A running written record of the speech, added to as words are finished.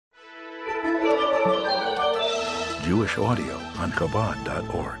Jewish audio on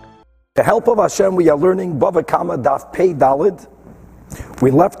Chabad.org. With the help of Hashem, we are learning Bava Kama Daf Pei Dalid.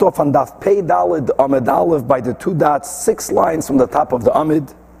 We left off on Daf Pei Dalid Amid Aleph by the 2 dots, 6 lines from the top of the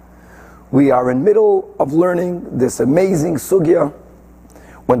Amid. We are in middle of learning this amazing sugya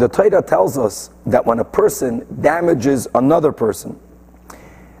when the Torah tells us that when a person damages another person,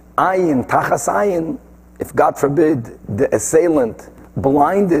 ayin tachas ayin, if God forbid the assailant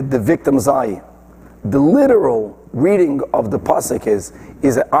blinded the victim's eye, the literal reading of the pasuk is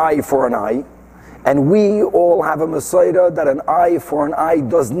an eye for an eye, and we all have a Masechta that an eye for an eye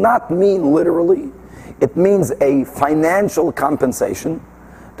does not mean literally, it means a financial compensation.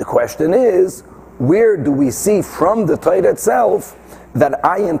 The question is, where do we see from the Torah itself that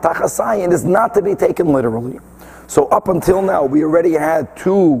ayin tachas ayin is not to be taken literally? So up until now, we already had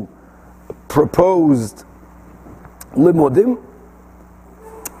 2 proposed limudim,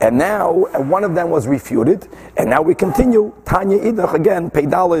 and now one of them was refuted, and now we continue. Tanya Idach again, Pei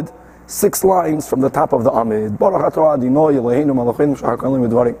Dalid, 6 lines from the top of the Amid. Baruch atah Adonai Eloheinu malachim shachar kolim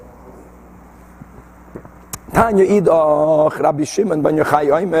v'dvarim. Tanya Idach, Rabbi Shimon ben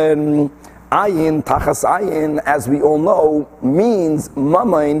Yochai Omer, ayin tachas ayin, as we all know, means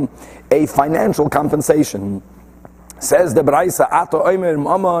mamain, a financial compensation. Says the Braisa, Ato Omer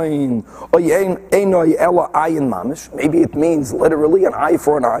mamain, oy ela ayin mamish. Maybe it means literally an eye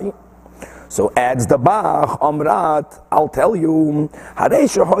for an eye. So adds the Bach, Amrat, I'll tell you,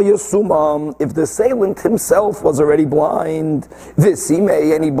 if the assailant himself was already blind,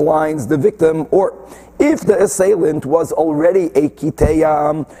 Visime, and he blinds the victim, or if the assailant was already a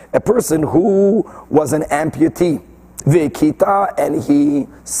kiteya, a person who was an amputee, Vikita, and he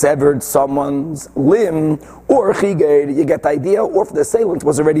severed someone's limb, or chiged, you get the idea, or if the assailant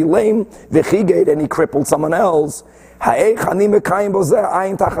was already lame, Vichiged, and he crippled someone else,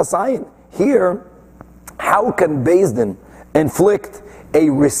 here, how can Beis Din inflict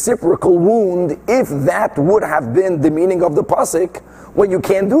a reciprocal wound if that would have been the meaning of the pasuk, when you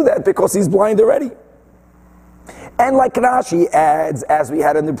can't do that because he's blind already? And like Rashi adds, as we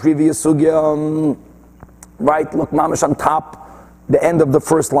had in the previous sugya, right, look, mamash on top, the end of the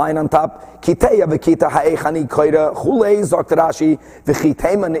first line on top, Kiteya v'kita ha'echani koira chulei zok Rashi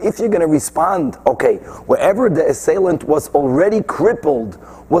v'chiteiman. If you're going to respond, okay, wherever the assailant was already crippled,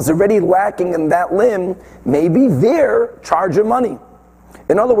 was already lacking in that limb, maybe there, charge him money.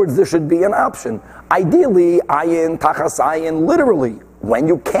 In other words, there should be an option. Ideally, ayin tachas ayin, literally, when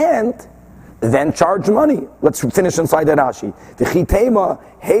you can't, then charge money. Let's finish inside the Rashi. V'chiteima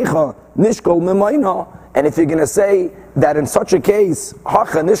heicha nishkol memayna. And if you're going to say that in such a case,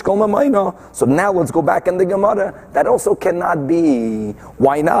 hacha nishkol memayna, so now let's go back in the Gemara, that also cannot be.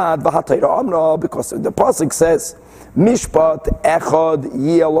 Why not? V'hatayra amra, because the pasuk says, Mishpat echad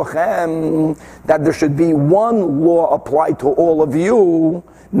yelochem, that there should be one law applied to all of you.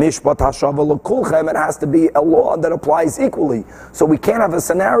 Mishpat hashava lekulchem, it has to be a law that applies equally. So we can't have a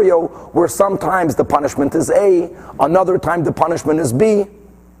scenario where sometimes the punishment is A, another time the punishment is B.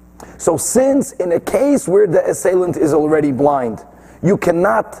 So since in a case where the assailant is already blind, you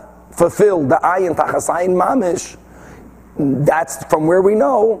cannot fulfill the ayin tachas ayin mamish, that's from where we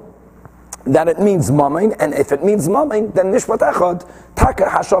know that it means mamain, and if it means mamain, then mishpat echad taka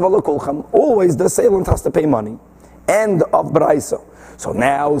hashava lekulchem. Always the assailant has to pay money. End of Braisa. So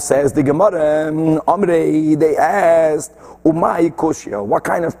now says the Gemara, Amrei, they asked, Umay kushya, what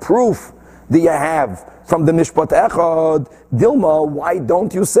kind of proof do you have from the Mishpat Echad? Dilma, why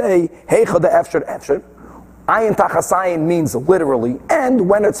don't you say, Heicha de Efsher Efsher? Ayin tachas ayin means literally, and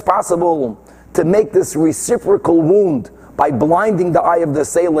when it's possible to make this reciprocal wound by blinding the eye of the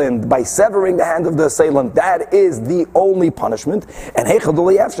assailant, by severing the hand of the assailant, that is the only punishment. And Heicha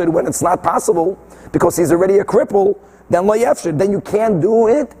de Efsher, when it's not possible, because he's already a cripple, then lo yefsher, then you can't do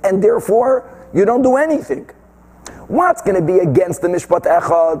it, and therefore you don't do anything. What's going to be against the Mishpat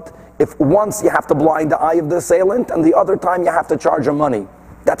Echad if once you have to blind the eye of the assailant and the other time you have to charge him money?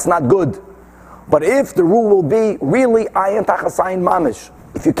 That's not good. But if the rule will be really ayin tachas ayin mamish,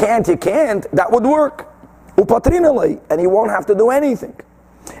 if you can't, you can't, that would work. Upatrinale, and you won't have to do anything.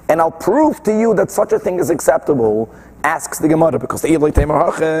 And I'll prove to you that such a thing is acceptable, asks the Gemara, because if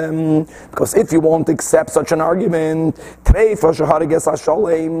you won't accept such an argument, treifa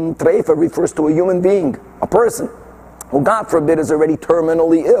refers to a human being, a person, who God forbid is already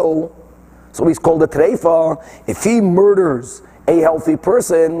terminally ill, so he's called a treifa. If he murders a healthy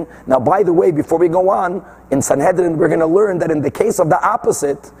person, now by the way, before we go on, in Sanhedrin we're going to learn that in the case of the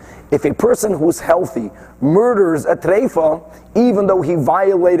opposite, if a person who's healthy murders a treifa, even though he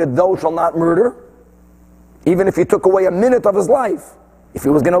violated thou shall not murder, even if he took away a minute of his life, if he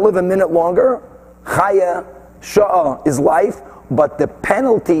was going to live a minute longer, chaya sha'ah is life, but the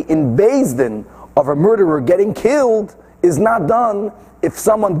penalty in Beis Din of a murderer getting killed is not done if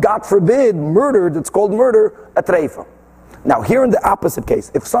someone, God forbid, murdered, it's called murder, a treifa. Now here in the opposite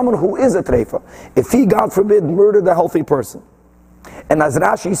case, if someone who is a treifa, if he, God forbid, murdered a healthy person, and as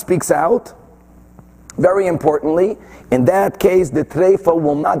Rashi speaks out, very importantly, in that case, the treifa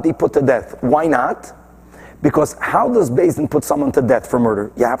will not be put to death. Why not? Because how does Beis Din put someone to death for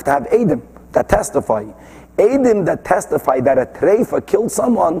murder? You have to have Eidim that testify. Eidim that testify that a treifa killed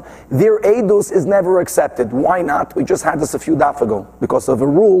someone, their Eidus is never accepted. Why not? We just had this a few daf ago. Because of a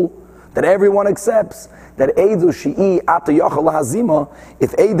rule that everyone accepts, that Eidus shi'i ata yachal hazima,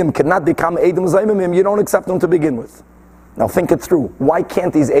 if Eidim cannot become Eidim zaymimim, you don't accept them to begin with. Now think it through. Why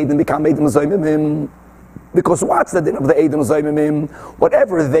can't these Eidim become Eidim zaymimim? Because what's the din of the Eidim zaymimim?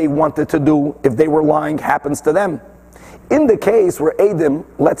 Whatever they wanted to do, if they were lying, happens to them. In the case where Eidim,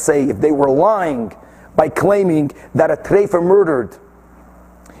 let's say, if they were lying by claiming that a treifa murdered,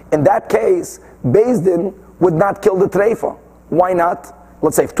 in that case, Beis Din would not kill the treifa. Why not?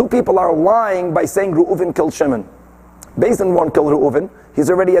 Let's say if two people are lying by saying Reuven killed Shimon, Beis Din won't kill Reuven, he's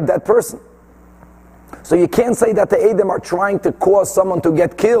already a dead person. So you can't say that the Eidim are trying to cause someone to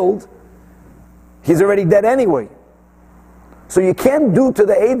get killed, he's already dead anyway. So you can't do to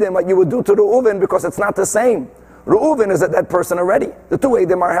the Eidim what you would do to Reuven because it's not the same. Reuven is a dead person already. The two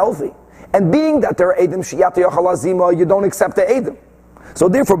Eidim are healthy. And being that there are Eidim Shiyat Yachal Azima, you don't accept the Eidim. So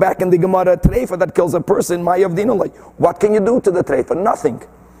therefore, back in the Gemara, treifa that kills a person, Ma'yav Dinulay. What can you do to the treifa? Nothing.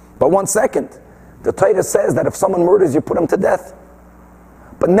 But 1 second. The Torah says that if someone murders, you put him to death.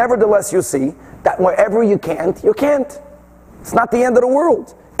 But nevertheless, you see that wherever you can't, you can't. It's not the end of the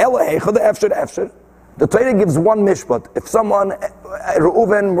world. The Torah gives one mishpat. If someone,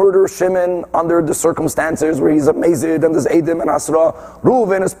 Reuven murders Shimon under the circumstances where he's a mezid and there's Eidim and Asra,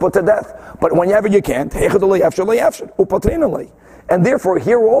 Reuven is put to death. But whenever you can't, and therefore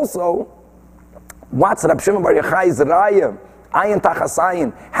here also, what's Rab Shimon Bar Yochai's raya, ayin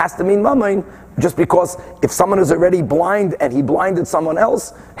tachasayin, has to mean mamayin, just because if someone is already blind and he blinded someone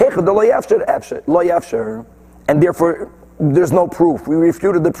else, and therefore there's no proof. We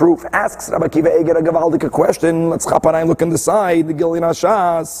refuted the proof. Asks Rabbi Akiva Eger a gewaldige question. Let's chaparayim look on the side. The Gilin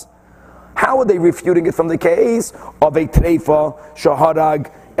Hashas. How are they refuting it from the case of a treifa shaharag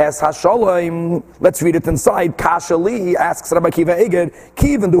es hashalom? Let's read it inside. Kashali asks Rabbi Akiva Eger,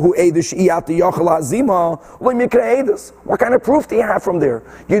 Kiven duhu eidish iyati yachal hazima lo mikra edus. What kind of proof do you have from there?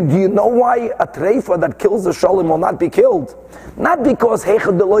 Do you know why a treifa that kills the shalom will not be killed? Not because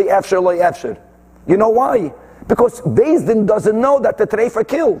heichad loy efsher loy efsher. You know why? Because Beis Din doesn't know that the treifa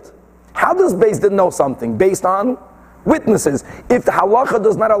killed. How does Beis Din know something? Based on witnesses. If the halacha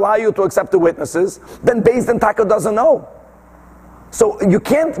does not allow you to accept the witnesses, then Beis Din taka doesn't know. So you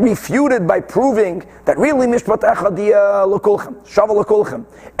can't refute it by proving that really mishpat echad l'kulchem, shava l'kulchem.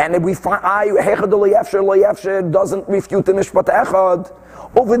 And if we find hechad lo yefsher doesn't refute the mishpat echad,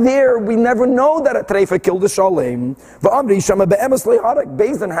 over there we never know that a treifa killed the shalem. V'amri shama be'emes le'harek.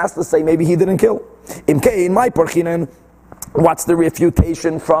 Beis Din has to say maybe he didn't kill. In my parchinan, what's the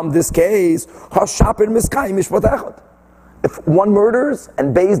refutation from this case? Hashaper miskay mishpat echad. If one murders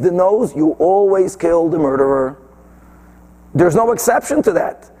and Beis Din knows, you always kill the murderer. There's no exception to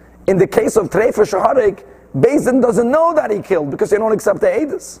that. In the case of treifa shaharik, Beis Din doesn't know that he killed because they don't accept the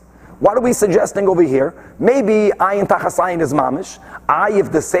edus. What are we suggesting over here? Maybe ayin tachasayin is mamish.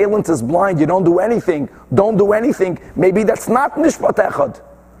 If the assailant is blind, you don't do anything. Don't do anything. Maybe that's not mishpat echad.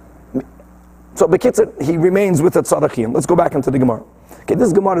 So Bekitzer, he remains with the tzadachim. Let's go back into the Gemara. Okay,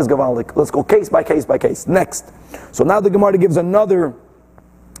 this Gemara is gavaldik. Let's go case by case by case. Next. So now the Gemara gives another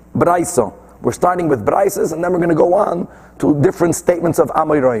braisa. We're starting with braises, and then we're going to go on to different statements of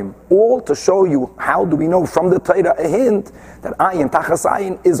Amoraim. All to show you how do we know from the Torah a hint that ayin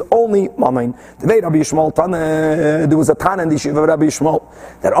tachasayin is only mamain. There was a Tana in the Yeshiva of Rabbi Yishmael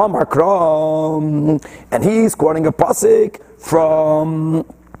that Amar Kram, and he's quoting a pasuk from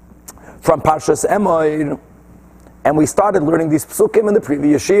Parshas Emor, and we started learning these psukim in the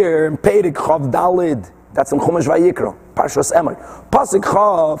previous year in Perik Chav Dalid. That's in Chumash Vayikra, Parshas Emor. Pasuk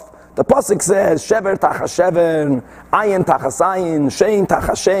Chav. The pasuk says, "Shever tachas shever, ayin tachas ayin, shein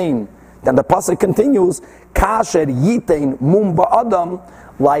tachas shein." Then the pasuk continues, "Kasher yitein mum ba'adam,"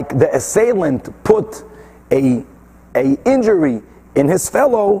 like the assailant put a injury in his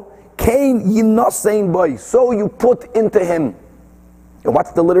fellow, "Kain yinasein boy," so you put into him. And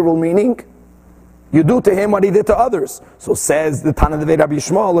what's the literal meaning? You do to him what he did to others. So says the Tana of Rabbi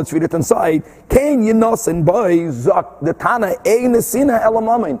Yishmael, let's read it inside. Kain yinasein boy zak the Tana ein nesina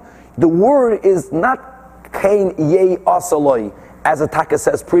elamamin. The word is not kain yei asaloi. as Ataka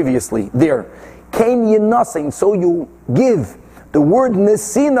says previously, there. Kain Yinasin, so you give. The word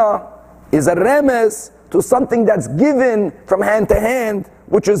Nesina is a remes to something that's given from hand to hand,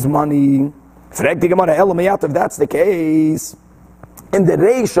 which is money. If that's the case, in the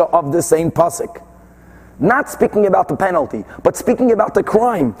ratio of the same pasuk, not speaking about the penalty, but speaking about the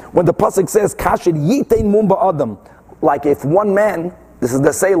crime, when the pasuk says Kashir Yitein Mumba Adam, like if one man, this is the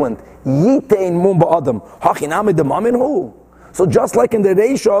assailant, Yitein Mumba Adam, Hachinami de Mamin Hu. So just like in the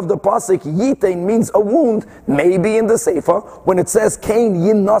ratio of the pasuk, Yitein means a wound, maybe in the Sefer, when it says Kain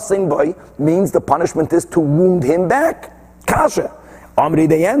Yin Nasin Boy, means the punishment is to wound him back. Kasha. Amri,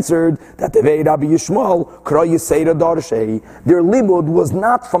 they answered that the Vei Rabbi Yishmael, Kra Yisera Darshei, their limud was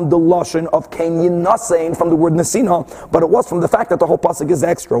not from the lashon of Kain Yin Nasin, from the word Nesina, but it was from the fact that the whole pasuk is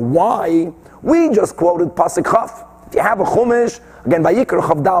extra. Why? We just quoted pasuk Chaf. If you have a chumash, again, Vayikra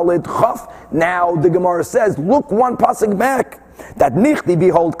Chav Dalet Chaf, now the Gemara says, look one pasuk back, that Nichti,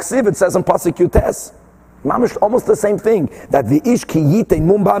 behold, Ksiv, it says in pasuk Yutes, Mamish, almost the same thing, that the Ish Ki Yitein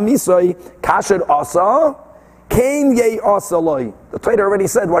Mumba Misoy, Kasher Asa, Kain Yei Asaloi. The Torah already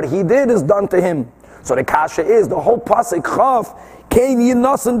said what he did is done to him. So the kasha is the whole pasuk Chaf, Kain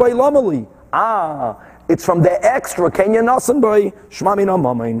Yinasin by Lamali. It's from the extra Kain Yinasin by Shmamina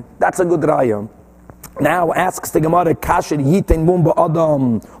Mamain. That's a good raya. Now asks the Gemara, Kasher Yitein Mumba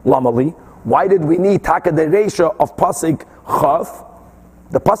Adam Lamali. Why did we need taka the ratio of pasuk Chaf?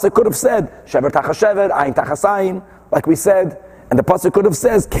 The pasuk could have said Shever Tachashever, Ayin Tachasayin, like we said. And the pasuk could have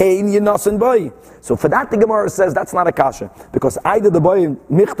says Kain Yinasin Boy. So for that the Gemara says that's not a kasha, because either the boy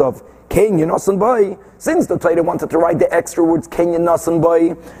michtav Kain Yinasin Boy, since the Torah wanted to write the extra words Kain Yinasin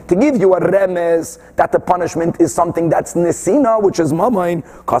Boy to give you a remes that the punishment is something that's nesina, which is mamain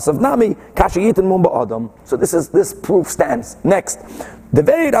kasav nami kasha yitin mumba adam. So this proof stands. Next, the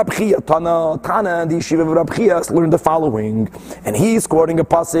Vei Rabbi Chia Tana the Yeshiva of Rabbi Chia learned the following, and he's quoting a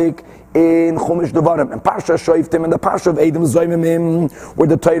pasuk in Chumash Devarim, and Parsha Shoiftim, and the Parsha of Edom Zoymimim, where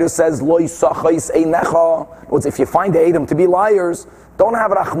the Torah says, Loi Sachais Einecha, if you find the Edom to be liars, don't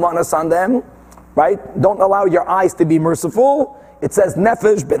have Rachmanas on them, right? Don't allow your eyes to be merciful. It says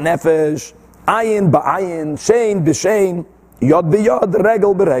Nefesh B'Nefesh, Ayin Ba'ayin, Shein B'Shein, Yod B'Yod,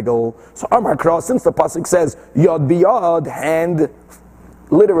 Regel B'Regel. So Amar Kra, since the pasuk says Yod B'Yod, hand,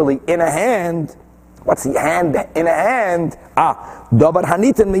 literally in a hand. What's the hand in a hand? Davar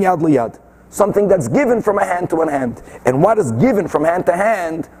hanitin miyad liyad. Something that's given from a hand to a hand. And what is given from hand to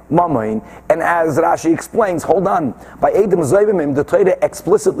hand? Mamain. And as Rashi explains, hold on, by Edom Zoymimim, the Torah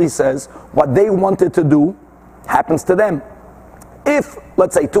explicitly says what they wanted to do happens to them. If,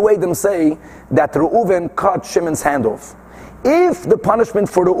 let's say, two Edom say that Reuven cut Shimon's hand off. If the punishment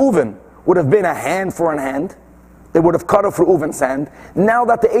for Reuven would have been a hand for a hand, they would have cut off Reuven's hand. Now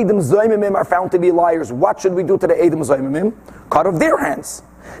that the Edom Zoymimim are found to be liars, what should we do to the Edom Zoymimim? Cut off their hands.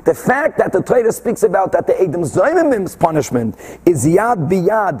 The fact that the Torah speaks about that the Edom Zoymimim's punishment is yad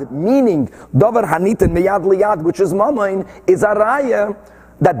biyad, meaning davar hanitin miyad liyad, which is mamain, is a raya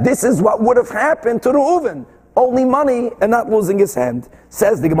that this is what would have happened to Reuven. Only money and not losing his hand.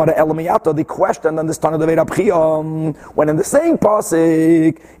 Says the Gemara Elamiyato, the question on this Tana of Rabbi Chia, when in the same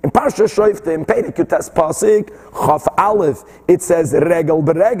pasuk, in Parsha Shoiftim, Perek Yutes pasuk, Chaf Aleph, it says regel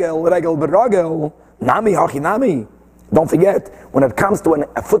beregel, regel beragel, nami hachi nami. Don't forget, when it comes to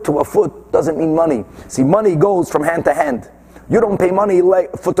a foot doesn't mean money. See, money goes from hand to hand. You don't pay money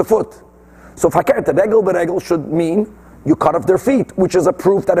foot to foot. So fakert, regel beregel should mean you cut off their feet, which is a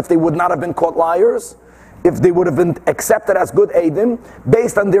proof that if they would not have been caught liars, if they would have been accepted as good Eidim,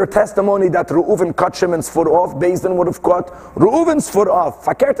 based on their testimony that Reuven cut Shimon's foot off, based on would have cut Reuven's foot off.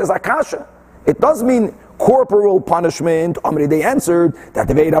 Fakert is akasha. It does mean corporal punishment. Amri, they answered that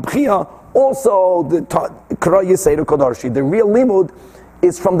the Vei Rabbi Chia, also the Kra Yiseiru Kodarshi, the real limud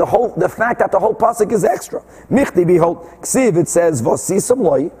is from the fact that the whole pasuk is extra. Michti behold, Ksiv, it says, Vosisam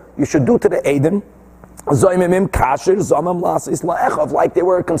loy, you should do to the Eidim, Zoymimim kasher zomam lasis la'echav, like they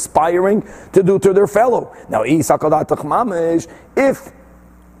were conspiring to do to their fellow. Now, if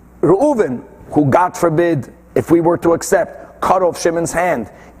Reuven, who God forbid, if we were to accept, cut off Shimon's hand,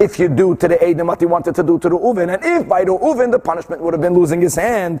 if you do to the Edom what he wanted to do to Reuven, and if by Reuven the punishment would have been losing his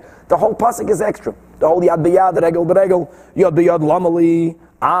hand, the whole pasuk is extra. The whole yad b'yad, regel b'regel, yad b'yad lamali.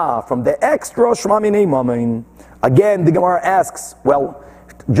 From the extra shmamine mamain. Again, the Gemara asks, well,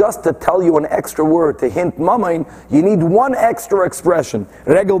 just to tell you an extra word, to hint mamain, you need one extra expression.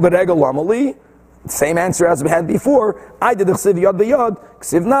 Regel beregel lamali. Same answer as we had before. I did the ksiv yad b'yad,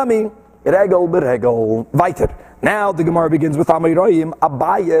 ksiv nami, regel beregel. Weiter. Now the Gemara begins with Amayroim.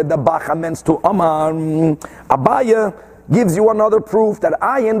 Abaya, the bacha means to Aman. Abaya gives you another proof that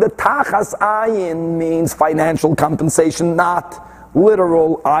ayin, the tachas ayin, means financial compensation, not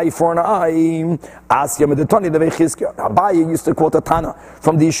literal eye for an eye. Asya medetani devei Chizkiya. Abaye used to quote a Tana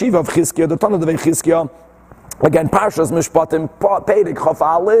from the yeshiva of Chizkiya, the Tana devei Chizkiya. Again, Parshas Mishpatim, Perek Chaf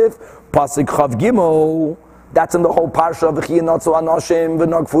Aleph, Pasuk Chaf Gimel. That's in the whole Parsha of V'chi Yinatzu Anoshim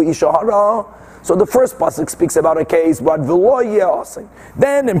V'nagfu Isha Hara. So the first pasuk speaks about a case, but v'lo yeh.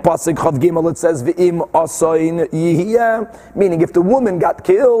 Then in pasuk Chav Gimel it says v'im asoin yihiyeh, meaning if the woman got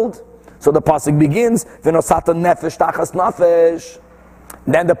killed. So the pasuk begins v'nosata nefesh tachas nefesh.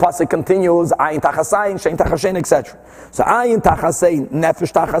 Then the pasuk continues ayin tachas ayin, shein tachas shein, etc. So ayin tachas ayin,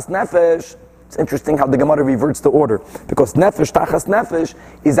 nefesh tachas nefesh. It's interesting how the Gemara reverts the order, because nefesh tachas nefesh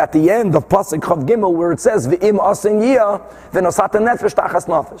is at the end of pasuk Chav Gimel where it says v'im asoin yihiyeh v'nosata nefesh tachas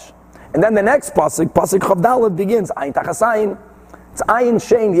nefesh. And then the next pasuk Chav Dalet begins ayin tachas ayin. It's ayin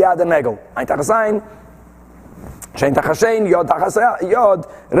shein yad negel. Ayin tachas ayin, shein tachas shein, yod tachas yod,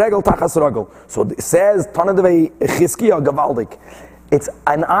 regel tachas regel. So it says Tana devei Chizkiya gavaldik. It's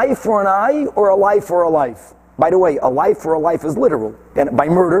an eye for an eye or a life for a life. By the way, a life for a life is literal. And by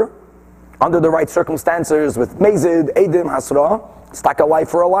murder, under the right circumstances, with mezid, edim, hasra, it's like a life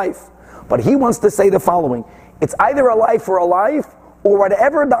for a life. But he wants to say the following: it's either a life for a life, or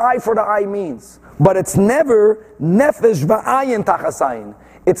whatever the eye for the eye means. But it's never nefesh v'ayin tachasayin.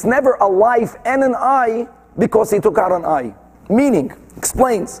 It's never a life and an eye because he took out an eye. Meaning,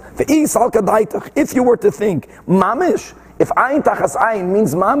 explains, if you were to think, mamish, if ayin tachas ayin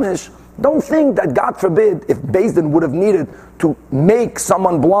means mamish, don't think that, God forbid, if Beis Din would have needed to make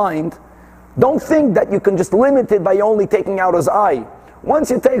someone blind, don't think that you can just limit it by only taking out his eye.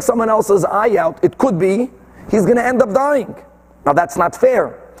 Once you take someone else's eye out, it could be, he's going to end up dying. Now that's not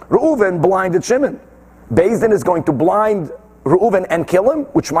fair. Reuven blinded Shimon. Beis Din is going to blind Reuven and kill him,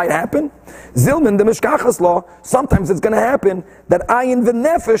 which might happen. Zilman, the Mishkachas law, sometimes it's going to happen that ayin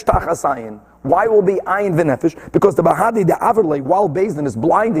v'nefesh tachas ayin. Why will be ayin v'nefesh? Because the Bahadi, the Averle, while Beis Din is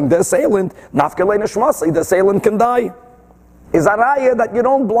blinding the assailant, nafkelei neshmasei, the assailant can die. Is a raya that you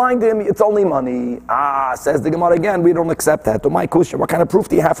don't blind him, it's only money. Says the Gemara again, we don't accept that. To my kusha, what kind of proof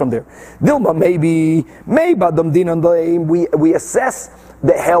do you have from there? Dilma, maybe we assess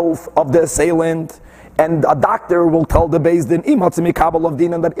the health of the assailant, and a doctor will tell the Beis Din,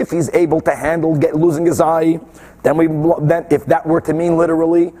 that if he's able to handle losing his eye, then if that were to mean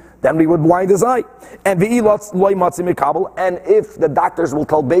literally, then we would blind his eye. And if the doctors will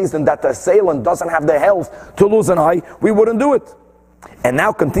tell Beis Din that the assailant doesn't have the health to lose an eye, we wouldn't do it. And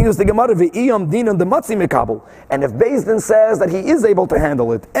now continues the Gemara, and if Beis Din says that he is able to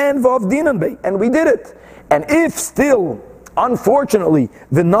handle it, and we did it, and if still, unfortunately,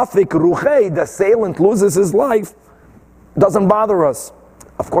 the assailant loses his life, doesn't bother us.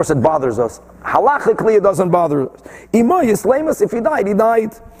 Of course it bothers us. Halachically it doesn't bother us. If he died, he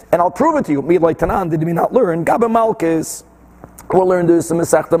died. And I'll prove it to you. Like Tanan, did we not learn? Gabe Malkis. We'll learn this in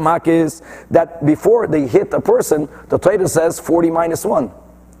Masechta Makis, that before they hit a person, the Torah says 40 minus 1.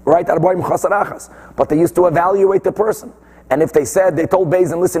 Right? But they used to evaluate the person. And if they told Beis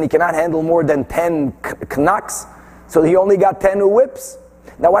Din, listen, he cannot handle more than 10 knocks, so he only got 10 whips.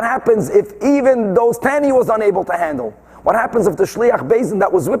 Now what happens if even those 10 he was unable to handle? What happens if the Shliach Beis Din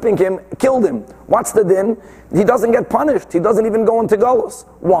that was whipping him killed him? What's the din? He doesn't get punished. He doesn't even go into Galus.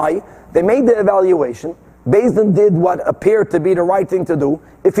 Why? They made the evaluation. Beis Din did what appeared to be the right thing to do.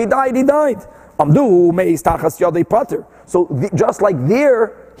 If he died, he died. So just like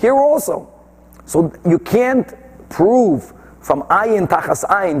here also. So you can't prove from ayin tachas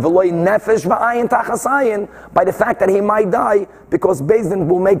ayin, v'loy nefesh v'ayin tachas ayin, by the fact that he might die, because Beis Din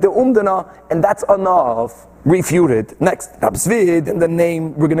will make the umdana, and that's enough. Refuted. Next, Abzvid, in the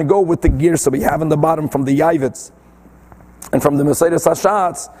name, we're going to go with the gear, so we have in the bottom from the Yavitz, and from the Masechta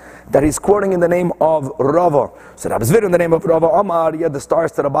Sashatz, that he's quoting in the name of Rava. So Abzvid in the name of Rava, Amar, the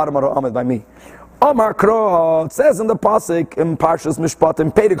stars to the bottom are Ahmed by me. Amar Kro, it says in the Pasuk, in Parshas Mishpat,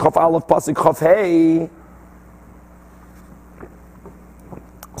 in Perek Chaf Aleph, Pasuk Chaf Hey.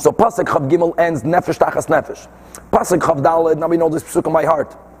 So Pasuk Chav Gimel ends Nefesh Tachas Nefesh. Pasuk Chav Dalet, now we know this Pasuk in my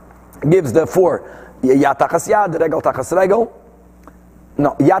heart, gives the 4. Yad Tachas Yad, Regel Tachas Regel.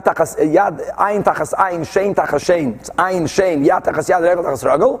 No, Yad Tachas Yad, Ayin Tachas Ayin, Shein Tachas Shein. It's Ayin Shein, Yad Tachas Yad, Regel Tachas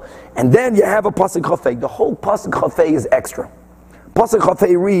Regel. And then you have a Pasuk Chafei. The whole Pasuk Chafei is extra. Pasuk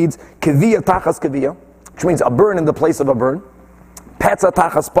Chafei reads, Kiviyah Tachas Kiviyah, which means a burn in the place of a burn. Petza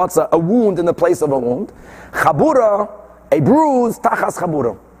Tachas Patza, a wound in the place of a wound. Chabura, a bruise, Tachas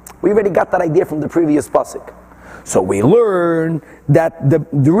Chabura. We already got that idea from the previous pasuk. So we learn that the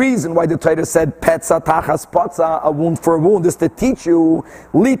reason why the Torah said petza tachas patza, a wound for a wound, is to teach you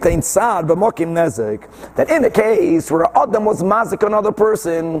litein sad b'mokim nezek, that in a case where Adam was mazik another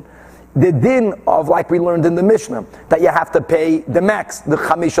person, the din of, like we learned in the Mishnah, that you have to pay the max, the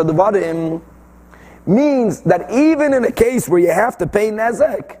chamisha devarim, means that even in a case where you have to pay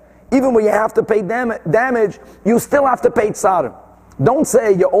nezek, even when you have to pay damage, you still have to pay tzar. Don't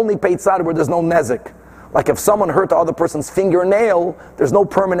say you only pay tzar where there's no nezek. Like if someone hurt the other person's fingernail, there's no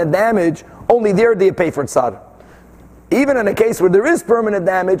permanent damage, only there do you pay for tzar. Even in a case where there is permanent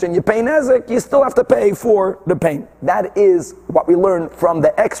damage and you pay nezek, you still have to pay for the pain. That is what we learn from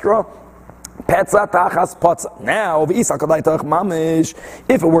the extra petza tachas potza. Now,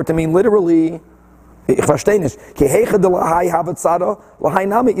 if it were to mean literally, who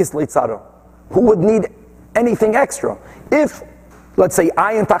would need anything extra? If, let's say,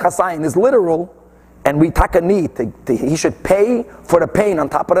 ayin tachasayin is literal, and we take a need, he should pay for the pain on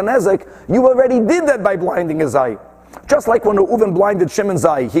top of the nezek, you already did that by blinding his eye. Just like when Reuven blinded Shimon's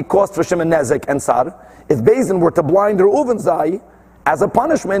eye, he caused for Shimon nezek and sar. If Bezdin were to blind Reuven's eye, as a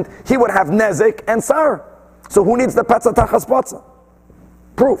punishment, he would have nezek and sar. So who needs the petza tachas potza?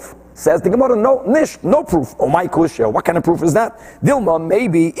 Proof. Says the Gemara, no proof. Oh my kushya, what kind of proof is that? Dilma,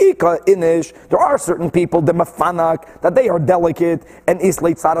 maybe, ika inish. There are certain people, the mafanak, that they are delicate, and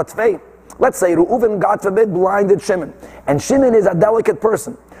islay tzara tvei. Let's say Reuven, God forbid, blinded Shimon. And Shimon is a delicate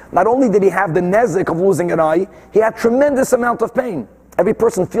person. Not only did he have the nezek of losing an eye, he had tremendous amount of pain. Every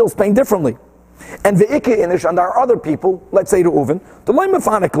person feels pain differently. And the ikke inish, and there are other people, let's say Reuven, the loy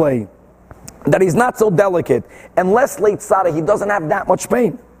mafanak lay, that he's not so delicate, and less late tzara, he doesn't have that much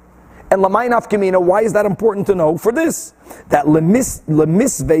pain. And Lamay Nafkamina, why is that important to know? For this, that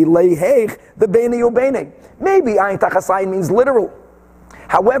lemisve leheich the bene ubene. Maybe ayin tachasayin means literal.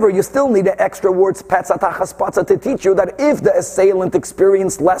 However, you still need the extra words petza tachas potza to teach you that if the assailant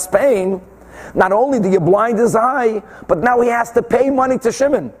experienced less pain, not only do you blind his eye, but now he has to pay money to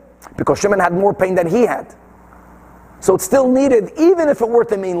Shimon, because Shimon had more pain than he had. So it's still needed, even if it were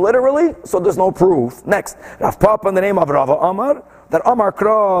to mean literally, so there's no proof. Next, Rav Papa in the name of Rava Amar, that Amar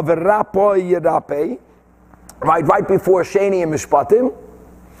Kra v'rapoy yirape, right before Sheni and Mishpatim,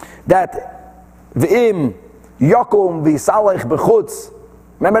 that v'im yakum v'salech b'chutz.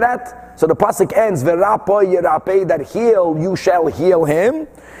 Remember that? So the pasuk ends v'rapoy yirape, that heal, you shall heal him.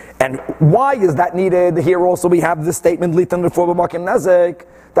 And why is that needed? Here also we have the statement litan before b'makim nezek,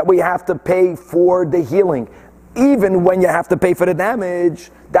 that we have to pay for the healing. Even when you have to pay for the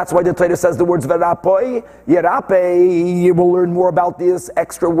damage, that's why the Torah says the words "v'rapoy yerape." You will learn more about this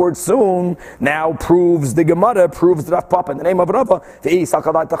extra word soon. Now proves the Gemara, proves the Rav Papa in the name of Rava. If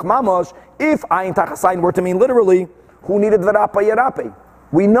ayin tachasayin were to mean literally, who needed v'rapoy yerape?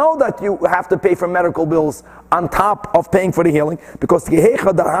 We know that you have to pay for medical bills on top of paying for the healing, because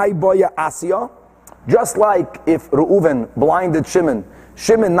just like if Reuven blinded Shimon,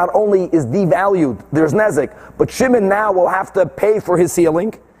 Shimon not only is devalued, there's nezek, but Shimon now will have to pay for his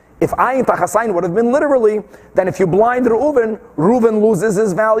healing. If ayin tachasayin would have been literally, then if you blind Reuven, Reuven loses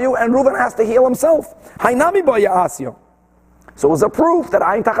his value and Reuven has to heal himself. Hainami boya asya. So it was a proof that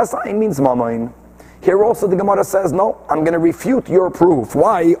ayin tachasayin means mamayin. Here also the Gemara says, no, I'm going to refute your proof.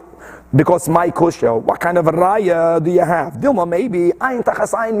 Why? Because my kushya, what kind of a raya do you have? Dilma, maybe ayin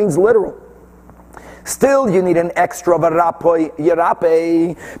tachasayin means literal. Still, you need an extra v'rapoy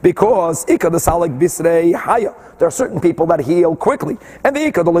yerape, because ikad salik bisrei haya. There are certain people that heal quickly, and the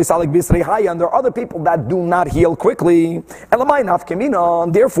ikad salik bisrei haya, and there are other people that do not heal quickly. And lamay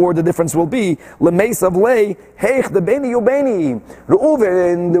nafkamina, therefore the difference will be lemeis of lei heich the beni ubeni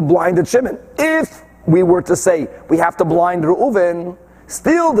Reuven the blinded Shimon. If we were to say we have to blind Reuven,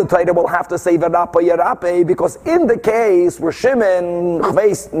 still the Torah will have to say v'rapoy yerape, because in the case where Shimon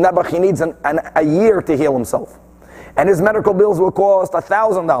he needs a year to heal himself, and his medical bills will cost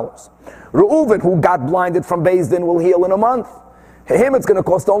 $1,000. Reuven, who got blinded from Bezdin, will heal in a month. Him, it's going to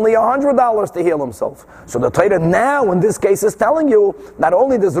cost only $100 to heal himself. So the Torah now, in this case, is telling you not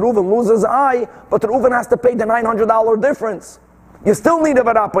only does Reuven lose his eye, but Reuven has to pay the $900 difference. You still need a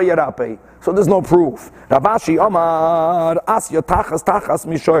v'rapoy yerape, so there's no proof. Ravashi Amar Asya Tachas Tachas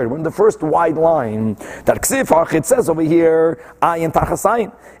Mishoir. We're in the first wide line that Ksifach, it says over here ayin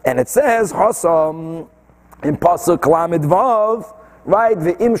tachasayin, and it says Hasam in pasuk Lamed Vav, right?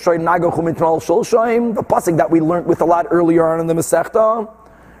 Ve'im shoy nagachu mitmal shulshaim, the pasuk that we learned with a lot earlier on in the Masechta.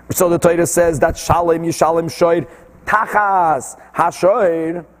 So the Torah says that Shalem Yishalem Shoir Tachas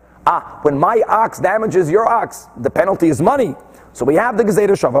Hashoir. When my ox damages your ox, the penalty is money. So we have the Gezerah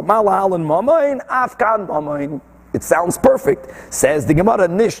Shavat Malal and Mamain, Afkan Mamain. It sounds perfect. Says the Gemara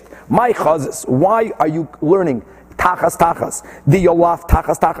Nisht, my chazis. Why are you learning Tachas Tachas? The Yolaf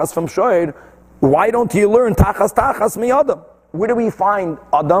Tachas Tachas from Shoir. Why don't you learn Tachas Tachas Miyadam? Where do we find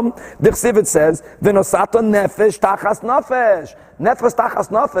Adam? The Chsivit says, V'nosata nefesh tachas nefesh. Nefesh tachas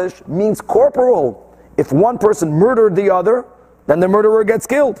nefesh means corporal. If one person murdered the other, then the murderer gets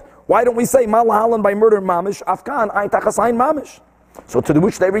killed. Why don't we say, Malahalan by murder mamish, Afkan, ayin tachas ayin mamish? So to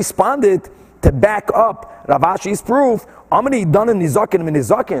which they responded, to back up Rav Ashi's proof, Amri danan nizakin min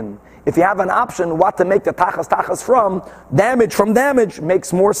nizakin. If you have an option what to make the tachas from damage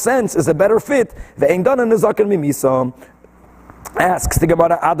makes more sense, is a better fit. Ve'ein danan nizakin mimisa. Asks the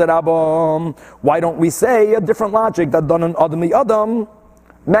Gemara Adarabam, why don't we say a different logic that danan adami adam,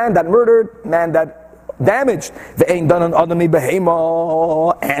 man that murdered, man that damaged. Ve'ein danan adami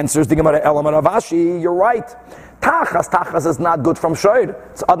behema. Answers the Gemara Elam Rav Ashi, you're right. Tachas is not good from Shoir.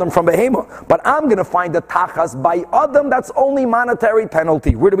 It's Adam from Behema. But I'm going to find the Tachas by Adam, that's only monetary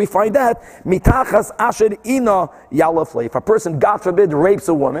penalty. Where do we find that? Mitachas asher ina yalafle. If a person, God forbid, rapes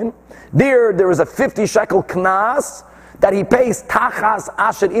a woman, there is a 50 shekel knas that he pays Tachas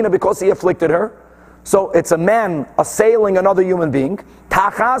asher ina because he afflicted her. So it's a man assailing another human being.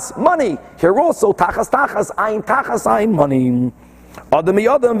 Tachas, money. Here also, Tachas, ayin money. Adam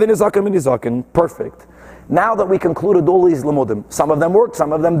v'nizaken. Perfect. Now that we concluded all these limudim, some of them worked,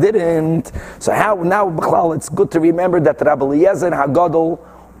 some of them didn't. So now, B'chlal, it's good to remember that Rabbi Eliezer Hagadol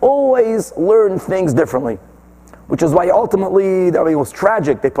always learned things differently, which is why ultimately it was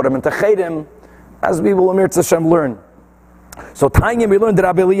tragic. They put him into Chedim, as we will Amir Tzashem learn. So Tanya, we learned that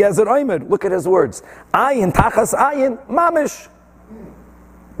Rabbi Eliezer Oymer, look at his words, ayin tachas ayin mamish.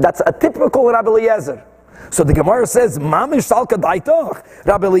 That's a typical Rabbi Eliezer. So the Gemara says, Mamish salka daitoch,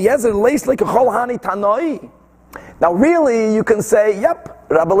 Rabbi Eliezer leis like a chol hani tanoi. Now really, you can say, yep,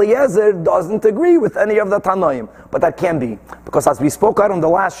 Rabbi Eliezer doesn't agree with any of the Tanoim. But that can be, because as we spoke out on the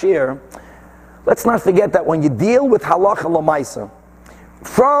last year, let's not forget that when you deal with halacha l'maisa,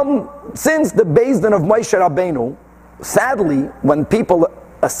 since the Beis Din of Moshe Rabbeinu, sadly, when people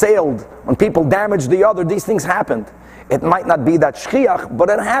assailed, when people damaged the other, these things happened. It might not be that shchiach, but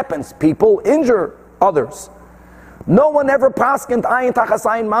it happens. People injure others. No one ever paskent ayin tachas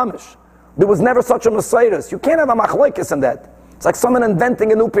ayin mamish. There was never such a Messiahs. You can't have a machlokes in that. It's like someone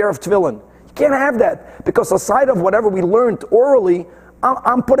inventing a new pair of tefillin. You can't have that, because aside of whatever we learned orally,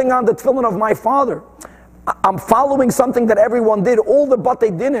 I'm putting on the tefillin of my father. I'm following something that everyone did. All the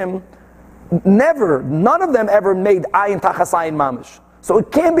batei dinim, none of them ever made ayin tachas ayin mamish. So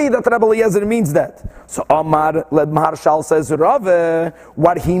it can't be that Rabbi Eliezer means that. So Amar Maharshal says, Rave,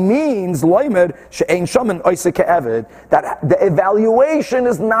 what he means, Loimer, she'ein shaman oise ke'eved, that the evaluation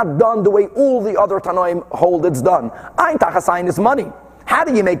is not done the way all the other Tanoim hold it's done. Ayin tachas ayin is money. How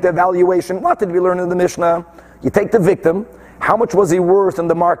do you make the evaluation? What did we learn in the Mishnah? You take the victim, how much was he worth in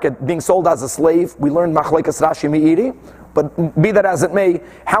the market being sold as a slave? We learned Machlekes Rashi Meiri, but be that as it may,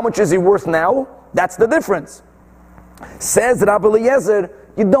 how much is he worth now? That's the difference. Says Rabbi Eliezer,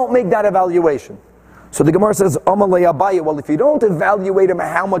 you don't make that evaluation. So the Gemara says, Amalei Abaye, well, if you don't evaluate him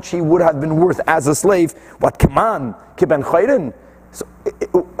how much he would have been worth as a slave, what, Kaman, Kiben Chayrin? So,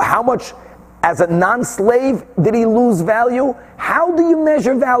 how much, as a non-slave, did he lose value? How do you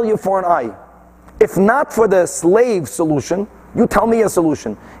measure value for an eye? If not for the slave solution, you tell me a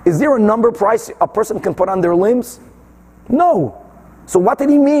solution. Is there a number price a person can put on their limbs? No. So what did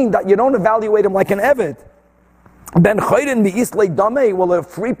he mean that you don't evaluate him like an Eved? Ben Chayrin Mi'islei Damei, will a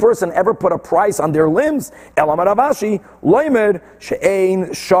free person ever put a price on their limbs? Elam Ravashi, Loimer, She'ein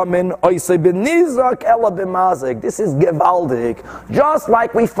Shamin Oisei Ben Nizak Ela B'mazik. This is Gevaldik. Just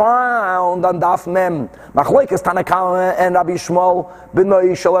like we found on Daf Mem, Machlekes Tanakama and Rabbi Shmuel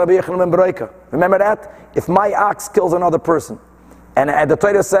B'noi Shel Rabbi Yochanan Ben Bereika. Remember that? If my ox kills another person, and the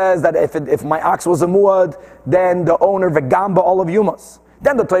Torah says that if my ox was a muad, then the owner v'gamba all of yumas.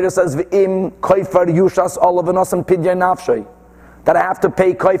 Then the Torah says, "V'im koifer yushas olav v'nosan pidya nafshay," that I have to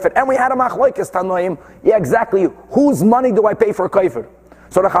pay koifer. And we had a machlokes tanoim. Yeah, exactly. Whose money do I pay for koifer?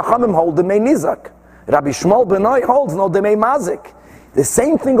 So the Chachamim hold the mei nizak. Rabbi Shmuel Benoi holds no the mei mazik. The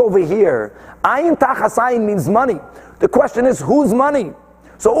same thing over here. Ayin tachas ayin means money. The question is, whose money?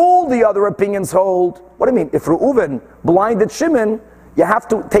 So all the other opinions hold. What do you mean? If Reuven blinded Shimon, you have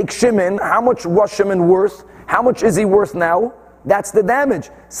to take Shimon. How much was Shimon worth? How much is he worth now? That's the damage.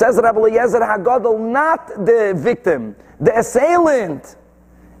 Says Rabbi Eliezer Hagadol, not the victim, the assailant.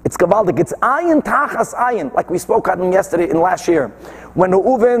 It's gavaldik. It's ayin tachas ayin, like we spoke on yesterday and last year. When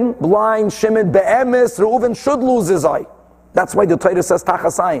Reuven blind Shimon be'emes, Reuven should lose his eye. That's why the Torah says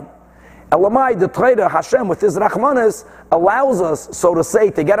tachas ayin. Elamai, the Torah, Hashem, with his rachmanis, allows us, so to say,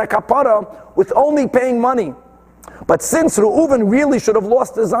 to get a kapara with only paying money. But since Reuven really should have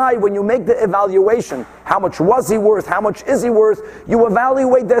lost his eye, when you make the evaluation, how much was he worth, how much is he worth, you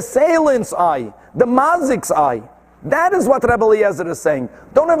evaluate the assailant's eye, the mazik's eye. That is what Rabbi Eliezer is saying.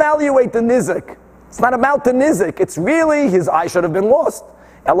 Don't evaluate the nizik. It's not about the nizik. It's really his eye should have been lost.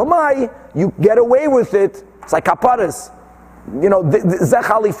 Elamai, you get away with it. It's like kaparis. Zeh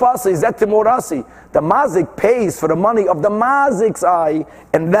chalifasi, zeh timorasi. The mazik pays for the money of the mazik's eye,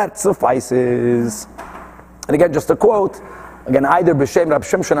 and that suffices. And again, just a quote, again, either b'shem Rab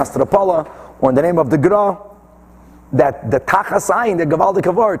Shimshon Astrapala, or in the name of the Gra, that the tachas ayin, the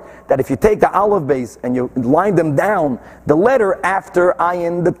gavaldik word, that if you take the olive base and you line them down, the letter after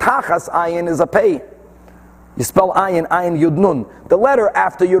ayin, the tachas ayin is a pay. You spell ayin, ayin yud nun. The letter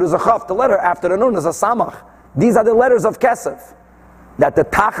after yud is a chaf. The letter after the nun is a samach. These are the letters of kesef. That the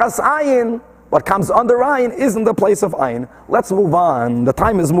tachas ayin, what comes under ayin, is in the place of ayin. Let's move on. The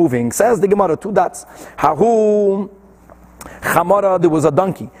time is moving. Says the Gemara, 2 dots. Hahu chamara, there was a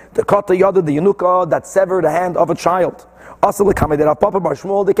donkey. The kata yada, the yenuka, that severed the hand of a child. Also, they came in front of Rav Papa Bar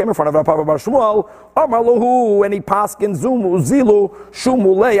Shmuel. Amar lahu, and he paskin zumu zilu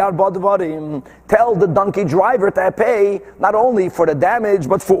shumulei arbadvarim. Tell the donkey driver to pay not only for the damage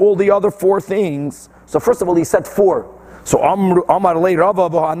but for all the other 4 things. So first of all, he said 4. So Amar lei Rava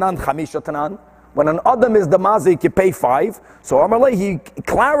v'hanan chamisha tanan. When an adam is the mazik, you pay 5. So Amar lei, he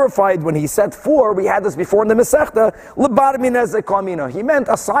clarified when he said 4. We had this before in the Masechta. Lebar min nezek kamina. He meant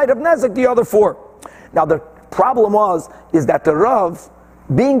a side of nezek, the other 4. Now the problem is that the Rav,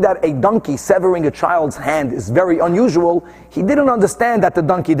 being that a donkey severing a child's hand is very unusual, he didn't understand that the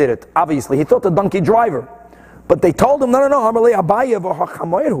donkey did it. Obviously, he thought the donkey driver. But they told him, no,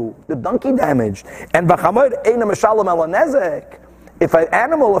 the donkey damaged. And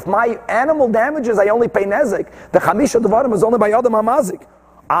if my animal damages, I only pay nezek. The chamisha devarim is only by adam hamazik.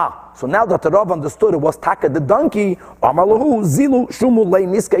 So now that the Rav understood it was taka the donkey, Amar lahu zilu shumulei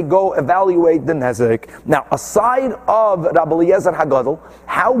niske, go evaluate the nezek. Now, aside of Rabbi Eliezer Hagadol,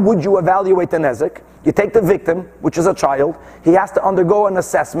 how would you evaluate the nezek? You take the victim, which is a child. He has to undergo an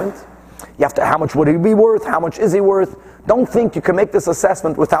assessment. You have to, how much would he be worth? How much is he worth? Don't think you can make this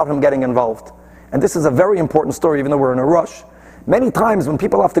assessment without him getting involved. And this is a very important story, even though we're in a rush. Many times when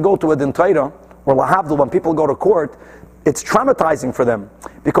people have to go to a din Torah, or lahavdil, when people go to court, it's traumatizing for them,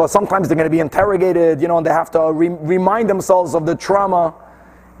 because sometimes they're going to be interrogated, and they have to remind themselves of the trauma.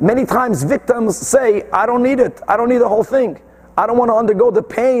 Many times victims say, I don't need it. I don't need the whole thing. I don't want to undergo the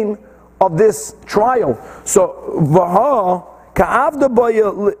pain of this trial. So,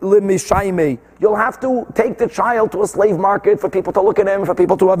 you'll have to take the child to a slave market for people to look at him, for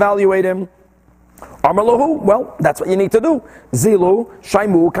people to evaluate him. Amalahu, well, that's what you need to do. Zilu,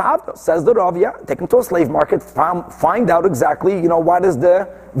 Shaimu, Ka'avda, says the Rav, take him to a slave market, find out exactly, what is the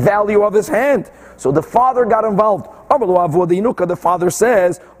value of his hand. So the father got involved. The father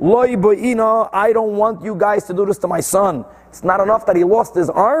says, Loi ba'ina, I don't want you guys to do this to my son. It's not enough that he lost his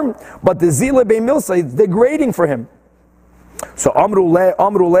arm, but the Zile Be'milsa, it's degrading for him. So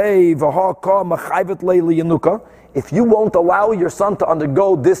if you won't allow your son to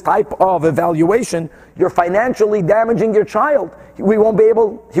undergo this type of evaluation, you're financially damaging your child. He won't be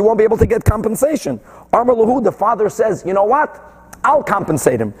able to get compensation. The father says, you know what? I'll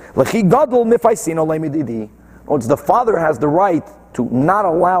compensate him. The father has the right to not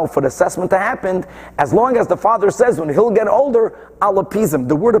allow for the assessment to happen, as long as the father says when he'll get older, I'll appease him.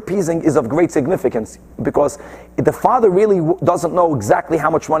 The word appeasing is of great significance, because the father really doesn't know exactly how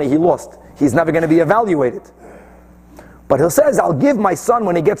much money he lost. He's never going to be evaluated. But he says, I'll give my son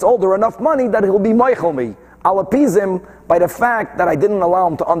when he gets older enough money that he'll be moichel me. I'll appease him by the fact that I didn't allow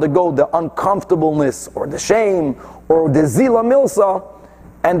him to undergo the uncomfortableness or the shame or the zila milsa,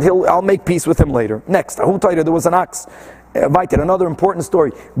 and I'll make peace with him later. Next, there was an ox. Another important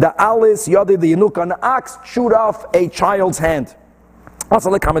story. The Alis Yadi, the Yenuka, an ox chewed off a child's hand.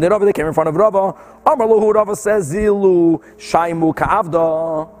 Also, they came in front of Rava. Amar Rava says, Zilu Shaimu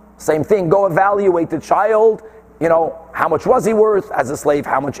Ka'avda. Same thing, go evaluate the child. How much was he worth? As a slave,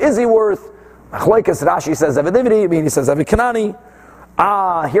 how much is he worth? Rashi says, he says,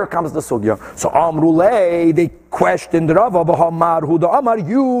 here comes the sugya. So Amrulei, they questioned Rava, Bahamar, who the Amar,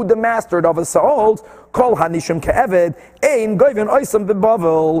 you, the master of a soul, Kol Hanishim Ke'eved, Ein Goyven Oisam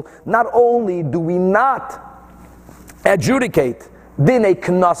Bebavel. Not only do we not adjudicate Dinei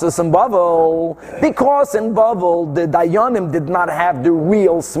Knossos in Bavel, because in Bavel the Dayanim did not have the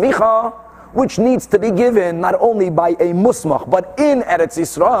real smicha, which needs to be given not only by a musmach, but in Eretz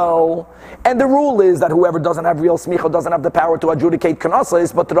Yisrael. And the rule is that whoever doesn't have real smicha doesn't have the power to adjudicate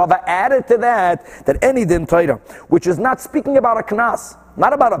knossos, but Rava added to that any din Torah, which is not speaking about a knas,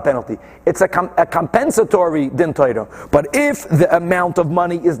 not about a penalty, it's a compensatory din Torah. But if the amount of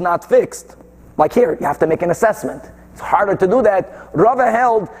money is not fixed, like here, you have to make an assessment. It's harder to do that. Rava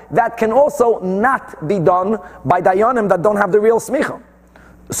held that can also not be done by dayanim that don't have the real smicha.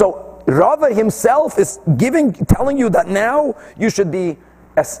 So Rava himself is telling you that now you should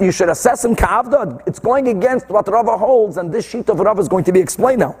assess him ka'avda. It's going against what Rava holds, and this sheet of Rava is going to be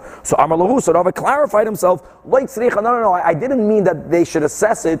explained now. So Amar Lahu, so Rava clarified himself. No, I didn't mean that they should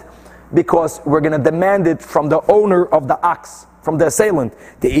assess it because we're going to demand it from the owner of the ox, from the assailant.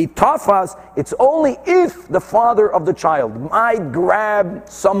 The itafas, it's only if the father of the child might grab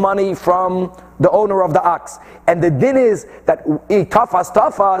some money from the owner of the ox. And the din is that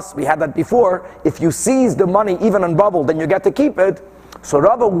tafas, we had that before, if you seize the money even on bubble, then you get to keep it. So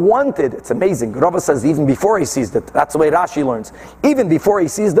Rava wanted, it's amazing, Rava says even before he seized it, that's the way Rashi learns, even before he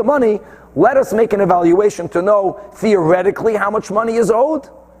seized the money, let us make an evaluation to know theoretically how much money is owed.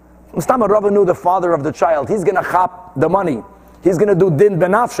 Mustama Rava knew the father of the child, he's going to chop the money, he's going to do din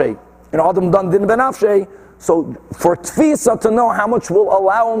benafshe, and Adam done din benafshe, so for tfisa to know how much will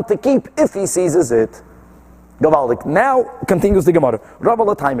allow him to keep if he seizes it. Gavaldik. Now continues the Gemara. Rava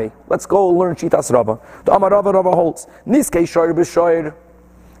Lataime. Let's go learn Shitas Rava. The Amar Rava holds. Niskei shoyer b'shoyer.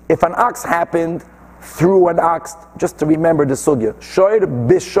 If an ox happened through an ox, just to remember the sugya. Shoyer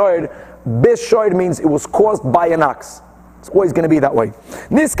b'shoyer. B'shoyer means it was caused by an ox. It's always going to be that way.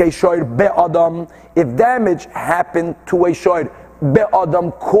 Niskei shoyer be'adam. If damage happened to a shoyer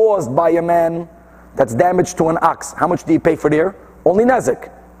be'adam caused by a man, that's damage to an ox. How much do you pay for there? Only nezik.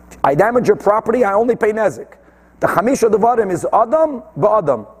 I damage your property, I only pay nezik. The chamisha devarim is adam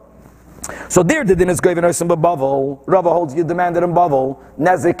ba'adam. So there the din is given us in bavel. Rava holds you demanded in bavel.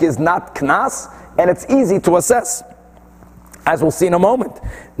 Nezik is not knas, and it's easy to assess, as we'll see in a moment.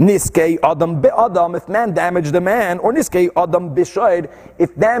 Niskei adam be'adam, if man damaged a man, or niskei adam b'shoyd,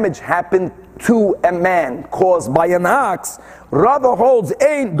 if damage happened to a man caused by an ox. Rava holds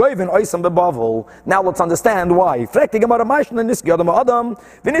ein goyven oisam bebavel. Now let's understand why.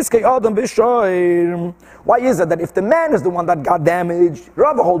 Why is it that if the man is the one that got damaged,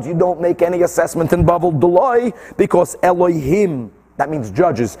 Rava holds you don't make any assessment in bavel doloi because Elohim, that means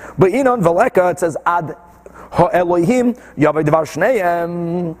judges. But in on Veleka it says ad ha Elohim yavei dvar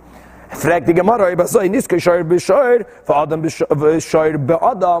shneim. If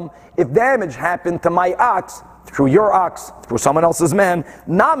damage happened to my ox, through your ox, through someone else's man,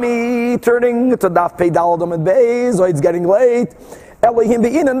 Nami turning to Daf Pei Daladam and Beis, or it's getting late. Elohim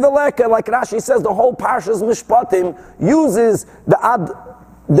be'in and veleka, like Rashi says, the whole Parshas Mishpatim uses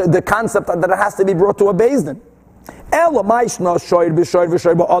the concept that it has to be brought to a Beis Din.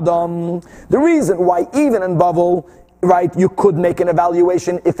 The reason why even in Bavel, right, you could make an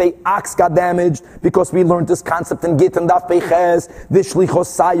evaluation if a ox got damaged, because we learned this concept in Git and Daf Peiches, Vishlichos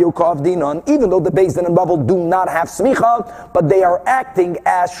Sayu Kavdinon, even though the Beis Din and Bavel do not have smicha, but they are acting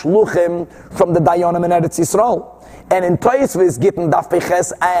as shluchim from the Dayanim in Eretz Yisrael. And in Toisvis, Git and Daf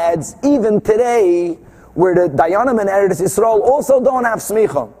Peiches adds, even today, where the Dayanim in Eretz Yisrael also don't have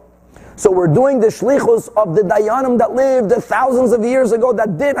smicha. So we're doing the shlichus of the Dayanim that lived thousands of years ago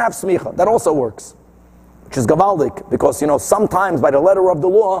that did have smicha. That also works. Which is gavaldik, because sometimes by the letter of the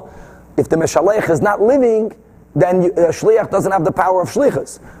law, if the meshalech is not living, then shliach doesn't have the power of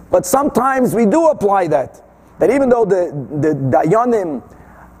shlichus. But sometimes we do apply that even though the dayanim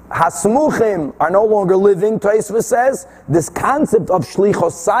hasmuchim are no longer living, Tosfos says this concept of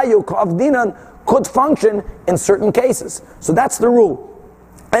shlichos sayu kavdinan could function in certain cases. So that's the rule.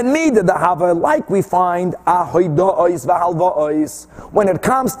 And mida the hava, like we find ahoidois v'halvaois, when it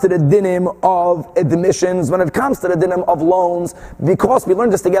comes to the dinim of admissions, when it comes to the dinim of loans, because we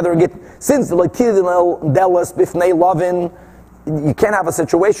learned this together and since the latidinel delas bifnei lavin, you can't have a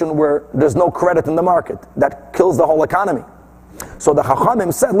situation where there's no credit in the market. That kills the whole economy. So the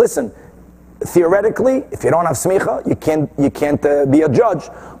Chachamim said, listen, theoretically, if you don't have smicha, you can't be a judge.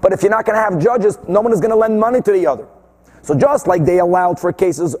 But if you're not going to have judges, no one is going to lend money to the other. So just like they allowed for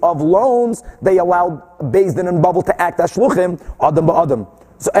cases of loans, they allowed Beis Din and Bavel to act as shluchim, adam ba'adam.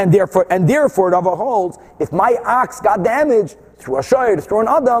 So and therefore Rava holds, if my ox got damaged through a shayr, through an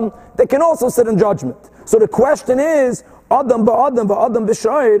adam, they can also sit in judgment. So the question is, adam ba'adam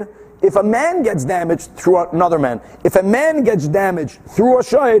b'shayr, if a man gets damaged through another man, if a man gets damaged through a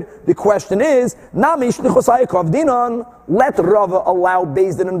shayr, the question is, nami shlichosai kavdinan, let Rava allow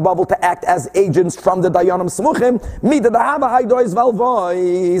Beis Din and Bavel to act as agents from the Dayanim Smuchim. Mida dahava haidois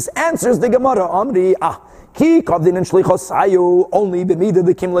valvois. Answers the Gemara. Amri, ki kavdin and shlichos sayu, only b'mida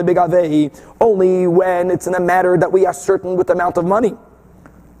the kimle begavei, only when it's in a matter that we are certain with the amount of money.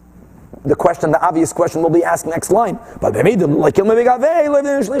 The obvious question will be asked next line. But the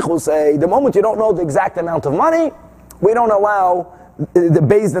moment you don't know the exact amount of money, we don't allow the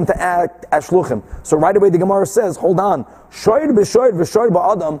Beis Din to act as shluchim. So right away the Gemara says, hold on,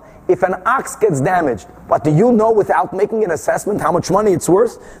 if an ox gets damaged, but do you know without making an assessment how much money it's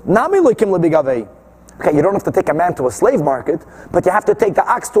worth? Okay, you don't have to take a man to a slave market, but you have to take the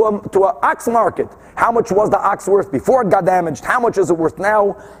ox to an ox market. How much was the ox worth before it got damaged? How much is it worth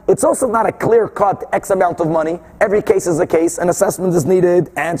now? It's also not a clear-cut X amount of money. Every case is a case. An assessment is needed.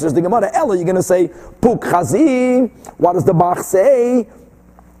 Answers the Gemara. Ella, you're going to say, Puk Chazi. What does the Bach say?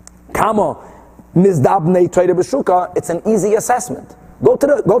 Kama Mizdabnei Toida B'Shuka. It's an easy assessment. Go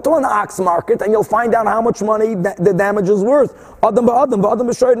to an ox market and you'll find out how much money the damage is worth.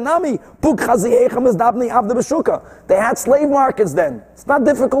 They had slave markets then. It's not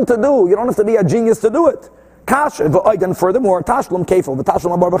difficult to do. You don't have to be a genius to do it. And furthermore,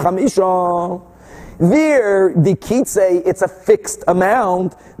 there, the kids say it's a fixed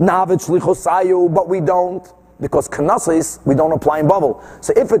amount, but we don't. Because kanasis, we don't apply in Bavel.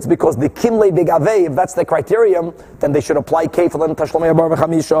 So if it's because the kimle begavei, if that's the criterion, then they should apply kefil and tashlomei bar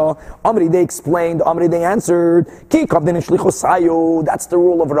v'chamisha. Amri, they explained, Amri, they answered, ki kavdin shlichosayu. That's the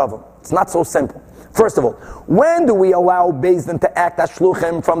rule of Rava. It's not so simple. First of all, when do we allow Beis Din to act as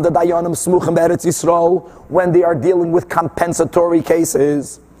shluchim from the dayanim smuchim be'eretz Yisrael? When they are dealing with compensatory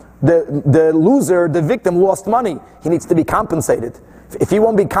cases. The loser, the victim, lost money. He needs to be compensated. If he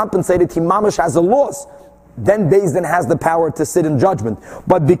won't be compensated, he mamash has a loss. Then Beis Din has the power to sit in judgment.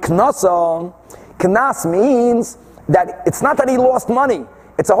 But b'knasa, knas means that it's not that he lost money.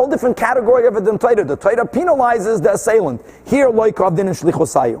 It's a whole different category of a din Torah. The Torah penalizes the assailant. Here, loy kavdin and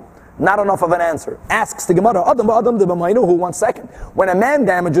shlichosayu. Not enough of an answer. Asks the Gemara, Adam ba'adam de b'maynu, who 1 second. When a man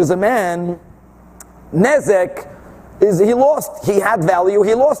damages a man, nezek is he lost. He had value.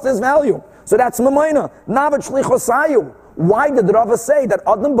 He lost his value. So that's mamayna. Navat shlichosayu. Why did Rava say that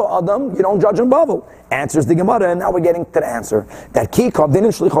Adam ba'Adam, you don't judge in Bavel? Answers the Gemara, and now we're getting to the answer. That ki kavdin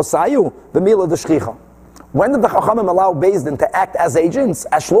shlichosayu b'mila de shchicha. When did the Chachamim allow Beis Din to act as agents,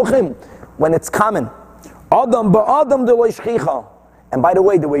 as shluchim? When it's common. Adam ba'Adam de lo shchicha. And by the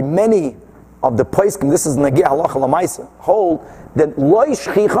way many of the poskim, this is Nagih Halacha Lamaisa, hold that lo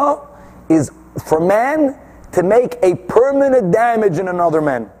shchicha is for man to make a permanent damage in another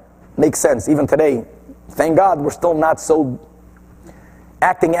man. Makes sense, even today. Thank God we're still not so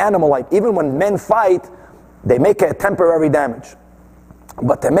acting animal-like. Even when men fight, they make a temporary damage.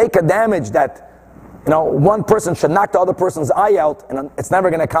 But to make a damage that, one person should knock the other person's eye out and it's never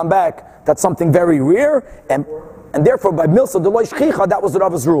going to come back, that's something very rare. And therefore, by milsa deloy shchicha, that was the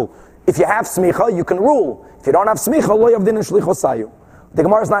Rava's rule. If you have smicha, you can rule. If you don't have smicha, lo yavdin shlichosayu. The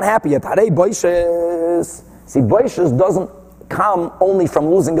Gemara is not happy yet. Harei boishes. See, boishes doesn't come only from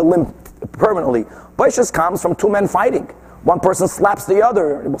losing a limb permanently. Boishes comes from two men fighting. One person slaps the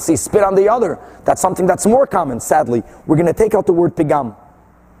other. We'll see spit on the other. That's something that's more common, sadly. We're going to take out the word pigam.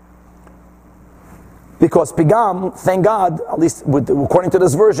 Because pigam, thank God, at least according to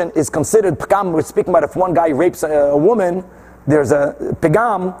this version, is considered pigam. We're speaking about if one guy rapes a woman, there's a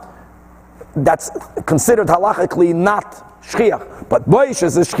pigam that's considered halachically not shchiach. But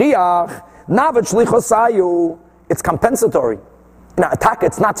boishes is shchiach. Navet shlichosayu. It's compensatory. Now,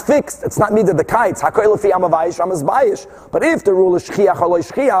 it's not fixed. It's not neither the kites. But if the rule is shchiach or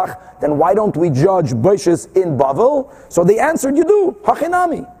shchiach, then why don't we judge boishes in Bavel? So they answered, you do.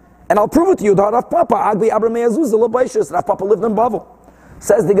 Hachinami. And I'll prove it to you. Rav Papa, Rabbi Avraham Meyer Zajac, Rav Papa lived in Bavel.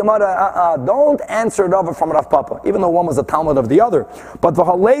 Says the Gemara, don't answer Rav from Rav Papa, even though one was a Talmud of the other. But the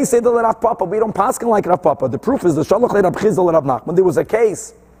Halei say to Rav Papa, we don't paskin like Rav Papa. The proof is the Shalach Rav Chizda Rav Nachman. There was a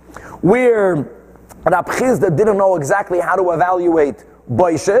case where Rav Chizda didn't know exactly how to evaluate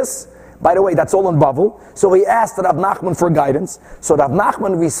boishes. By the way, that's all in Bavel. So he asked Rav Nachman for guidance. So Rav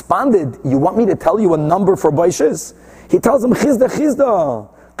Nachman responded, you want me to tell you a number for boishes? He tells him, Chizda,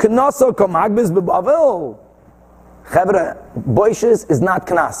 Knasa kamagbiz bebavel. Chevra, boishes is not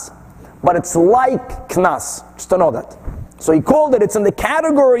knas, but it's like knas. Just to know that. So he called it, it's in the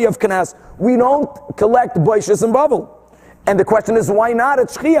category of knas. We don't collect boishes in Bavel. And the question is, why not?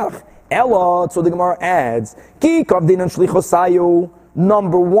 It's shchiach. Ella, so the Gemara adds, ki kavdin and shlichosayu,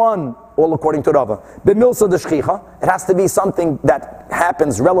 number one, all according to Rava. B'milsa de shchicha, it has to be something that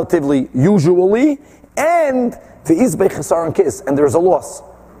happens relatively usually, and to izbei chesar and kiss, and there is a loss.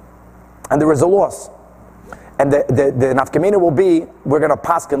 And there is a loss. And the nafkamina will be, we're going to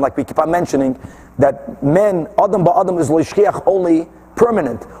paskin, like we keep on mentioning, that men, adam ba'adam is lo shchiach, only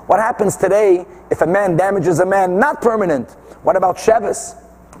permanent. What happens today if a man damages a man, not permanent? What about shevis?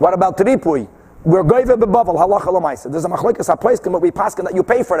 What about tripui? We're goyve bebavel, halacha l'maisa. There's a machlokes hapoiskim, but we paskin that you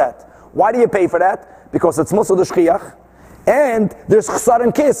pay for that. Why do you pay for that? Because it's musa de shchiach, and there's chsar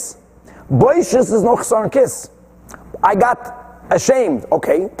and kiss. Boishes is no chsar and kiss. I got ashamed.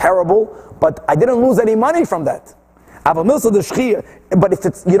 Okay, terrible, but I didn't lose any money from that. But if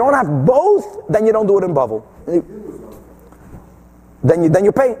you don't have both, then you don't do it in Bavel. Then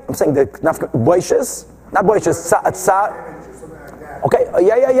you pay. I'm saying that not boishes, okay,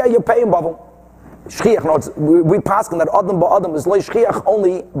 yeah, you pay in Bavel. Shchiach, no, we pass that Adam ba'Adam is loy shchiach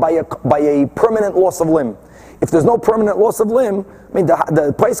only by a permanent loss of limb. If there's no permanent loss of limb, I mean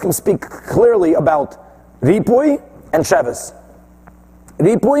the place can speak clearly about ripui and sheves.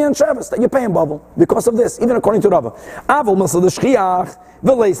 Ripui and sheves that you pay in Bavel because of this, even according to Rava. Aval milsa the shchiach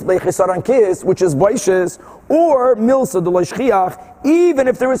v'leis leichisaran kis, which is boishes, or milsa the shchiach, even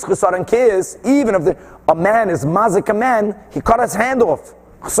if there is chisaran kis, even if a man is mazik a man, he cut his hand off.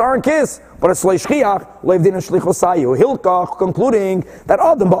 Chisaran kis, but it's leishchiach leivdin shlichosayu. Hilkach concluding that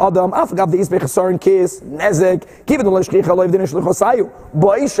Adam ba'Adam afgav the isbei chisaran kis nezek given the leishchiach leivdin shlichosayu.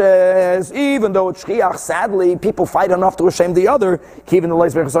 Boishes, even though it's shchiach, sadly people fight enough to shame the other. Given the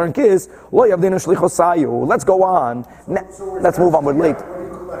leishchiach chisaran kis leivdin shlichosayu. Let's go on. Let's move on with late.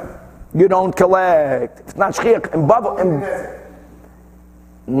 You don't collect. It's not shchiach in Bava.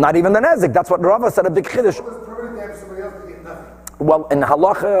 Not even the nezek. That's what Rava said. A big chiddush. Well, in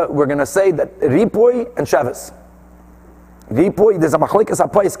halacha, we're going to say that ripui and sheves. Ripui, there's a machlikas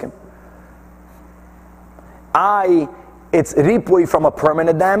hapaiskim. It's ripui from a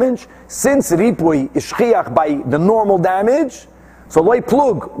permanent damage. Since ripui is shchiach by the normal damage, so loy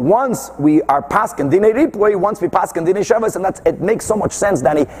plug, once we are paskin dinei ripui, once we paskin dinei sheves, and it makes so much sense,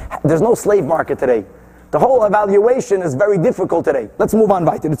 Danny. There's no slave market today. The whole evaluation is very difficult today. Let's move on,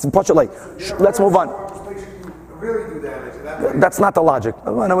 right? It's impossible. Let's move on. That's not the logic.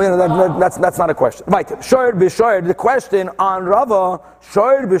 That's not a question. Right. Shoyer b'shoyer. The question on Rava,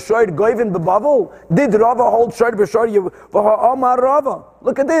 shoyer b'shoyer goyven b'bavel. Did Rava hold shoyer b'shoyer? V'ha'amar Rava.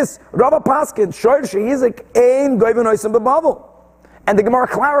 Look at this. Rava paskin shoyer shehizik ein goyven oisim b'bavel. And the Gemara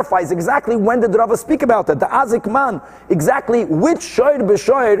clarifies exactly when did Rava speak about it. The azik man. Exactly which shoyer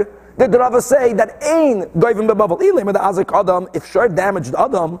b'shoyer did Rava say that ein goyven b'bavel? Ilim the azik adam. If shoyer damaged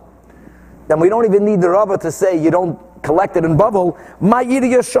adam, then we don't even need the Rava to say you don't collect it in Bavel. Ma'ir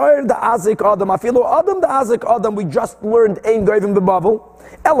yashoyer the azik adam. Afilu adam the azik adam. We just learned ein goyven b'bavel.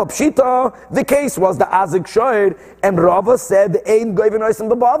 Ela pshita. The case was the azik shoyer, and Rava said ein goyven oisim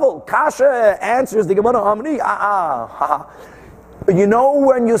b'bavel. Kasha answers the Gemara Amri. You know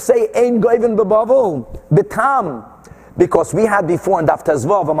when you say ein goyven b'bavel, betam, because we had before in Daf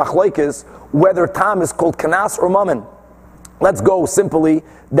Tezvav a machlokes whether tam is called kanas or mammon. Let's go simply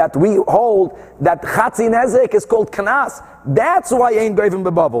that we hold that chatzi nezek is called kanas. That's why ain't goyven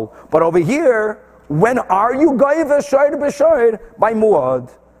b'bavel. But over here, when are you goyve shoyer b'shoyer? By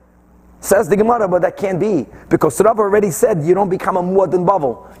muad. Says the Gemara, but that can't be because Rav already said you don't become a muad in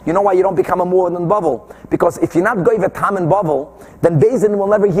bavel. You know why you don't become a muad in bavel? Because if you're not goyve tam in bavel, then Bezdin will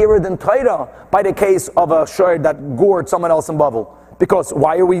never hear it in Torah by the case of a shoyer that gored someone else in bavel. Because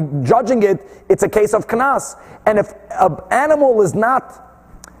why are we judging it? It's a case of kanas. And if an animal is not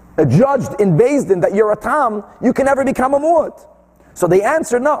judged in Bezdin that you're a tam, you can never become a muad. So they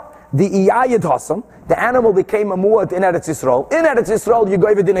answered no. The iyayid hasam, the animal became a muad in Eretz Yisrael. In Eretz Yisrael, you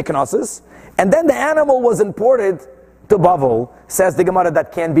gave it in a kanasis, and then the animal was imported to Bavel. Says the Gemara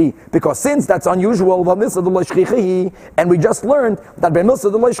that can be because since that's unusual, and we just learned that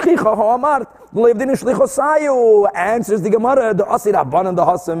answers the Gemara the asir abanan the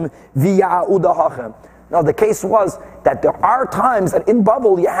hasam via udahachem. Now the case was that there are times that in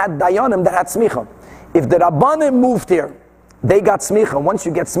Bavel you had dayanim that had smicha. If the rabbanim moved here, they got smicha. Once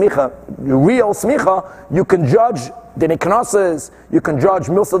you get smicha, real smicha, you can judge the neknases, you can judge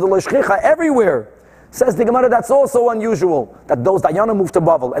milsa de l'shchicha everywhere. Says the Gemara, that's also unusual, that those dayanim moved to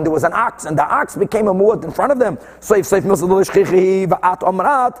Bavel, and there was an ox, and the ox became a muad in front of them. So if milsa de l'shchicha v'at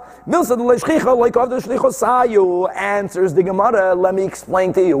omrat, milsa de l'shchicha like of the shlichosayu, answers the Gemara, let me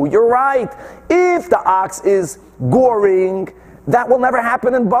explain to you. You're right. If the ox is goring, that will never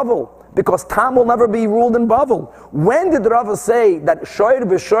happen in Bavel. Because tam will never be ruled in Bavel. When did Rava say that shoyer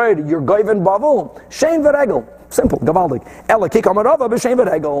b'shoyer you're goyven Bavel? Shein v'regel. Simple, gavaldik. Ela kikam Rava b'shein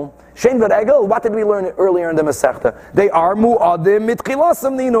v'regel. Shein v'regel. What did we learn earlier in the Masechta? They are mu'adim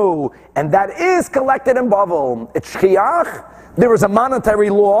mitchilasam ninu, and that is collected in Bavel. It's shchiach. There is a monetary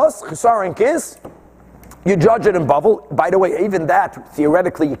loss. Chisar and kis. You judge it in Bavel. By the way, even that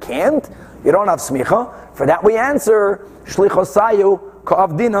theoretically you can't. You don't have smicha. For that we answer shlichosayu.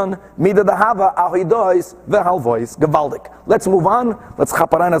 Ka'avdinan mida dahava ahidois vehalvois gavaldik. Let's move on. Let's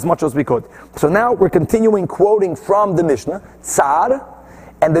chaparan as much as we could. So now we're continuing quoting from the Mishnah Tsar,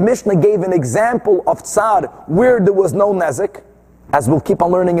 and the Mishnah gave an example of Tsar where there was no nezek. as we'll keep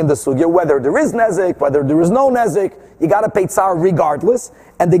on learning in the sugya, whether there is nezik, whether there is no nezik, you got to pay tsar regardless.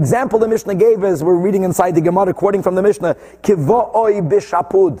 And the example the Mishnah gave is, we're reading inside the Gemara, quoting from the Mishnah, Kivo'oi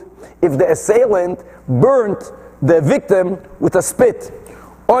bishapud. If the assailant burnt the victim with a spit,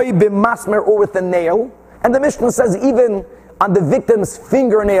 oi b'masmer, or with a nail, and the Mishnah says even on the victim's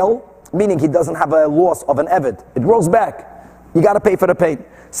fingernail, meaning he doesn't have a loss of an eved, it grows back, you got to pay for the pain.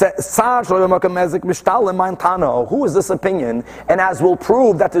 Who is this opinion? And as we'll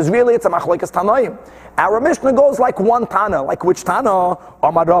prove that Israeli, it's a machlekes tanoim. Our Mishnah goes like one Tana. Like which Tana?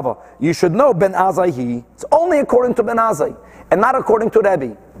 Amar Rava. You should know Ben Azai. It's only according to Ben Azai, and not according to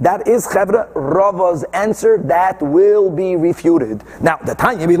Rebbe. That is Chevra Rava's answer that will be refuted. Now, the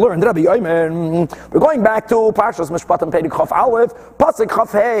time we learned, Rabbi Yomi, we're going back to Parshas Mishpatim Perek Chaf Aleph, Pasuk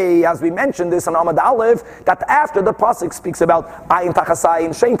Chaf Hey, as we mentioned this on Amad Aleph, that after the Pasuk speaks about Ayin Tachas Ayin,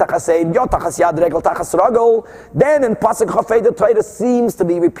 Shein Tachas Ein, Yod Tachas Yad, Regel Tachas Ragel, then in Pasuk Chaf Hey, the Torah seems to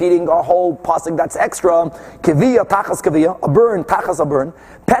be repeating a whole Pasuk that's extra, Kiviyah Tachas Kiviyah, a burn, Tachas a burn,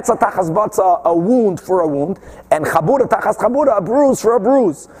 Petza Tachas Batza, a wound for a wound, and Chabura Tachas Chabura, a bruise for a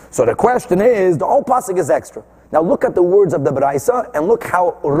bruise. So the question is, the whole pasuk is extra. Now look at the words of the Braisa and look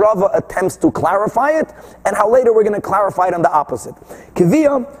how Rava attempts to clarify it, and how later we're going to clarify it on the opposite.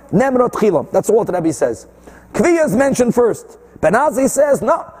 Kiviyah nemrot chila. That's all the Rebbe says. Kiviyah is mentioned first. Ben Azai says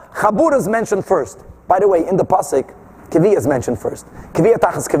no. Chabura is mentioned first. By the way, in the pasuk, Kiviyah is mentioned first. Kiviyah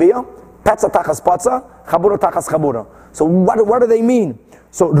tachas kiviyah, petza tachas patza, chabura tachas chabura. So what do they mean?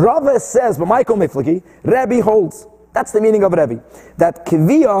 So Rava says, b'maiko mifliki, Rebbe holds. That's the meaning of Rebbe. That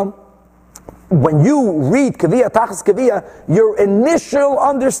kiviyah, when you read kiviyah, tachas kiviyah, your initial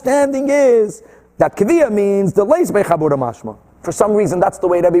understanding is that kiviyah means the leis bechabura mashma. For some reason, that's the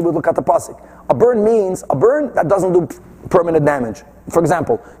way Rebbe would look at the pasuk. A burn means a burn that doesn't do permanent damage. For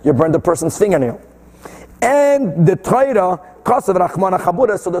example, you burned a person's fingernail. And the Torah, Kasav Rachmana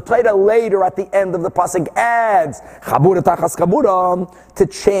Chabura, so the Torah later at the end of the pasuk adds Chabura Tachas Chabura to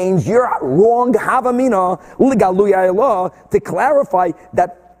change your wrong Havamina, Ligaluya Allah, to clarify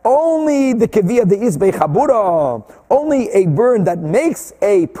that only the Kiviyah, the Izbei Chabura, only a burn that makes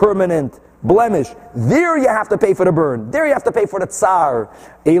a permanent blemish, there you have to pay for the burn. There you have to pay for the tsar.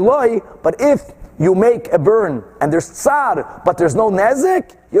 Eloi, but if you make a burn and there's tsar, but there's no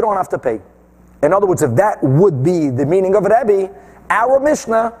nezik, you don't have to pay. In other words, if that would be the meaning of Rebbe, our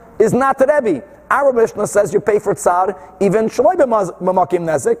Mishnah is not the Rebbe. Our Mishnah says you pay for tsar, even shaloi b'makim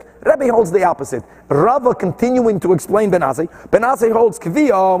nezik. Rebbe holds the opposite. Rava continuing to explain Ben Azai. Ben Azai holds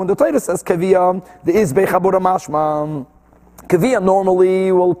kaviyah. When the Torah says kaviyah, the izbei chabura mashma. Kaviyah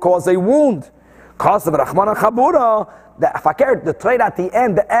normally will cause a wound. Cause of rachmana chabura. The Torah at the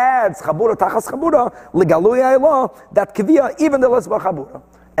end adds chabura tachas chabura ligaluya elah, that kaviyah even the lesba chabura.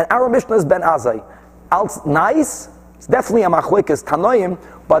 And our Mishnah is Ben Azai. Nice, it's definitely a machlekes tanoim,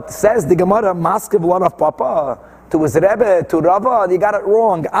 but says the Gemara, maskiv lot of papa, to his Rebbe, to Rava, you got it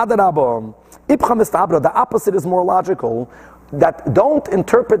wrong, Adarabba. Ipcha mistabra, the opposite is more logical, that don't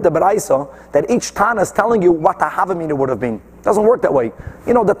interpret the Braisa, that each Tana is telling you what the Havamina would have been. It doesn't work that way.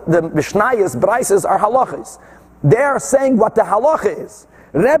 You know, the Mishnayos, Braisas are halachas. They are saying what the halacha is.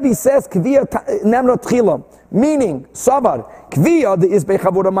 Rebbe says, Kviyah nemrot chila, meaning, Savar, Kviyah the izbei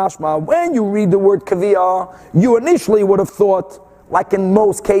chavura mashma. When you read the word Kviyah, you initially would have thought, like in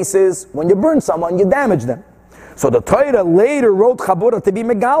most cases, when you burn someone, you damage them. So the Torah later wrote Chabura to be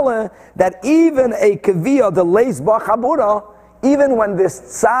Megala, that even a Kviyah, the leis ba Chabura, even when this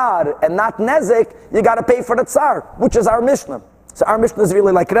tsar and not nezik, you got to pay for the tsar, which is our Mishnah. So our Mishnah is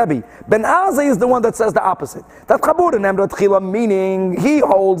really like Rebbe. Ben Azai is the one that says the opposite. That Chabura nemrat chila, meaning he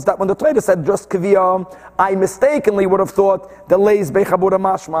holds that when the Torah said just kaviyah, I mistakenly would have thought the leis be Chabura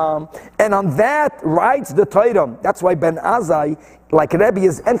mashma. And on that writes the Torah. That's why Ben Azai, like Rebbe,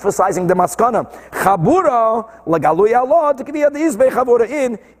 is emphasizing the maskana. Chabura lagaluy Allah to kaviyah the izbei Chabura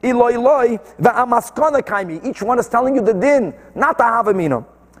in iloi loi va'amaskana kaimi. Each one is telling you the din, not the havamina.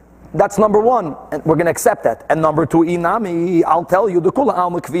 That's number one, and we're going to accept that. And number two, inami, I'll tell you, the kula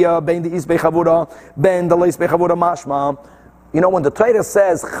al mekviyah, ben the izbei chavura, ben the leis chavura mashma. You know, when the Torah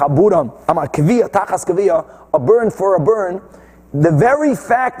says chabura, kviyah, tachas kviyah, a burn for a burn, the very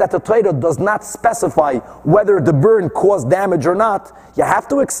fact that the Torah does not specify whether the burn caused damage or not, you have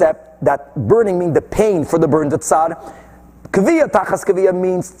to accept that burning means the pain for the burn, the tsar. Kviyah, tachas kviyah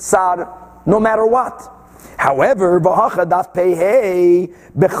means tsar, no matter what. However,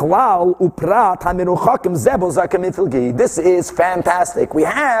 this is fantastic. We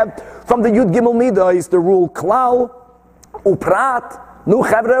have from the Yud Gimel Midah the rule klal uprat. Nu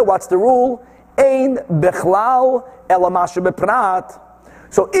chavre, what's the rule? Ein bechlal elamashe beprat.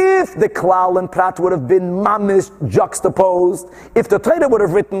 So if the klal and prat would have been mamish juxtaposed, if the Torah would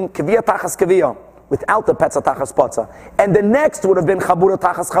have written kaviyah tachas kaviyah without the petza tachas patza, and the next would have been chabura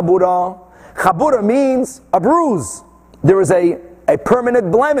tachas chabura. Chabura means a bruise. There is a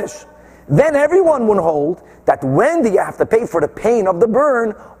permanent blemish. Then everyone would hold that when do you have to pay for the pain of the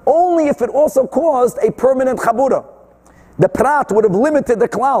burn? Only if it also caused a permanent chabura. The prat would have limited the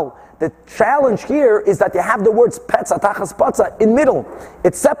klal. The challenge here is that you have the words petza tachas patza in middle.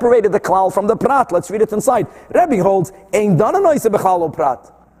 It separated the klal from the prat. Let's read it inside. Rebbe holds ein dana noise bechalo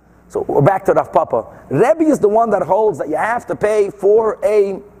prat. So we're back to Rav Papa. Rebbe is the one that holds that you have to pay for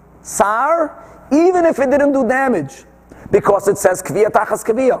a sar even if it didn't do damage, because it says kaviyah tachas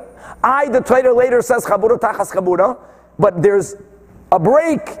kaviyah. The Torah later says chabura tachas chabura, but there's a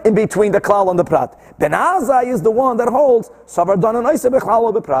break in between the klal and the prat. Ben Azai is the one that holds savar dana noise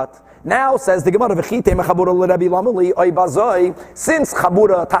bechalo beprat. Now says the Gemara, since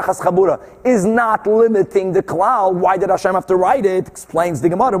chabura, tachas chabura, is not limiting the klal, why did Hashem have to write it? Explains the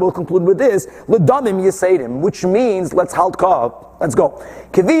Gemara. We'll conclude with this. L'damim yisedim, which means let's halt kav. Let's go.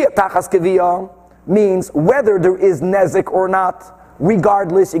 Kaviyah tachas kaviyah means whether there is nezik or not.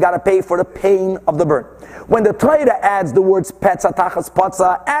 Regardless, you got to pay for the pain of the burn. When the Torah adds the words petza tachas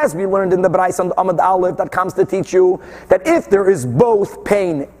patza, as we learned in the Brais on the Amud Aleph, that comes to teach you that if there is both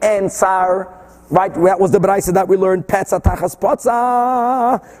pain and tsar, right? That was the Brais that we learned petza tachas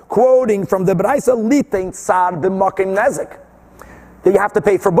patza, quoting from the Brais, litein tsar b'makim nezik, that you have to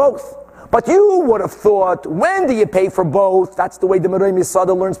pay for both. But you would have thought, when do you pay for both? That's the way the Merayim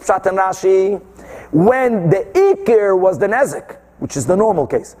Yisada learns Pshat and Rashi. When the ikir was the nezik, which is the normal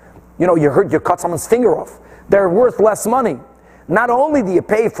case. You know, you cut someone's finger off. They're worth less money. Not only do you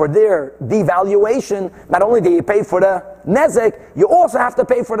pay for their devaluation, not only do you pay for the nezek, you also have to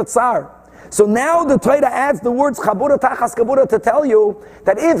pay for the tsar. So now the Torah adds the words chabura tachas kabura to tell you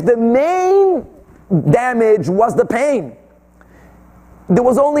that if the main damage was the pain, there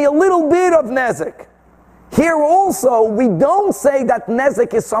was only a little bit of nezek. Here also, we don't say that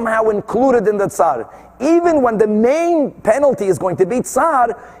nezek is somehow included in the tsar. Even when the main penalty is going to be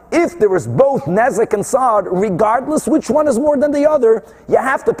tsar, if there is both nezek and tsar, regardless which one is more than the other, you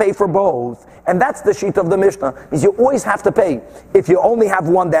have to pay for both. And that's the sheet of the Mishnah, is you always have to pay. If you only have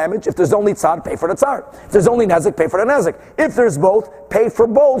one damage, if there's only tsar, pay for the tsar. If there's only nezek, pay for the nezek. If there's both, pay for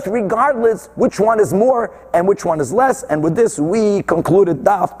both, regardless which one is more and which one is less. And with this, we concluded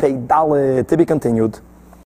Daf Pei Dalet, to be continued.